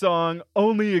this song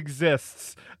only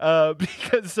exists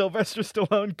because Sylvester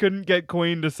Stallone couldn't get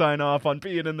Queen to sign off on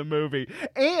being in the movie.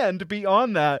 And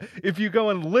beyond that, if you go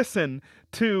and listen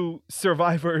to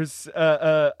Survivor's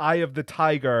Eye of the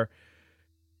Tiger,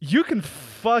 you can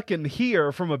fucking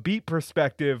hear from a beat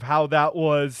perspective how that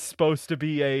was supposed to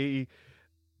be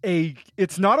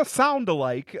it's not a sound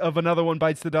alike of Another One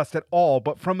Bites the Dust at all,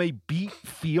 but from a beat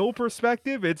feel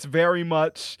perspective, it's very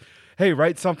much, hey,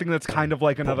 write something that's kind of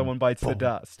like Another One Bites the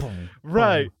Dust.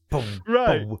 Right.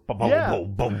 Right. Yeah.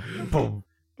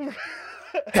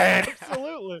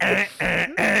 Absolutely.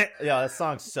 Yeah, that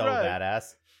song's so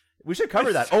badass. We should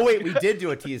cover that. Oh, wait, we did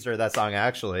do a teaser of that song,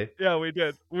 actually. Yeah, we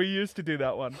did. We used to do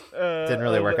that one. Didn't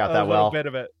really work out that well. A bit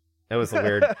of it. It was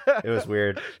weird. It was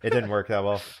weird. It didn't work that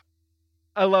well.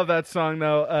 I love that song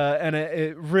though, and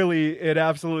it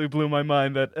absolutely blew my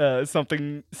mind that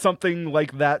something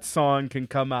like that song can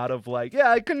come out of like,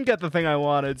 yeah, I couldn't get the thing I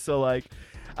wanted, so like,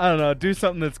 I don't know, do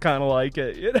something that's kind of like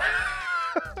it. You know?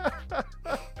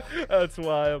 That's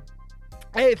wild.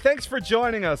 Hey, thanks for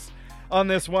joining us on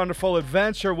this wonderful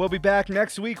adventure. We'll be back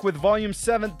next week with Volume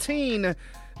 17,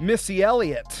 Missy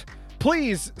Elliott.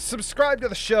 Please subscribe to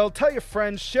the show, tell your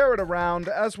friends, share it around.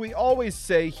 As we always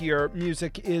say here,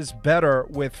 music is better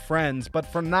with friends. But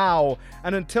for now,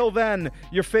 and until then,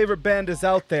 your favorite band is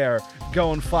out there.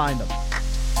 Go and find them.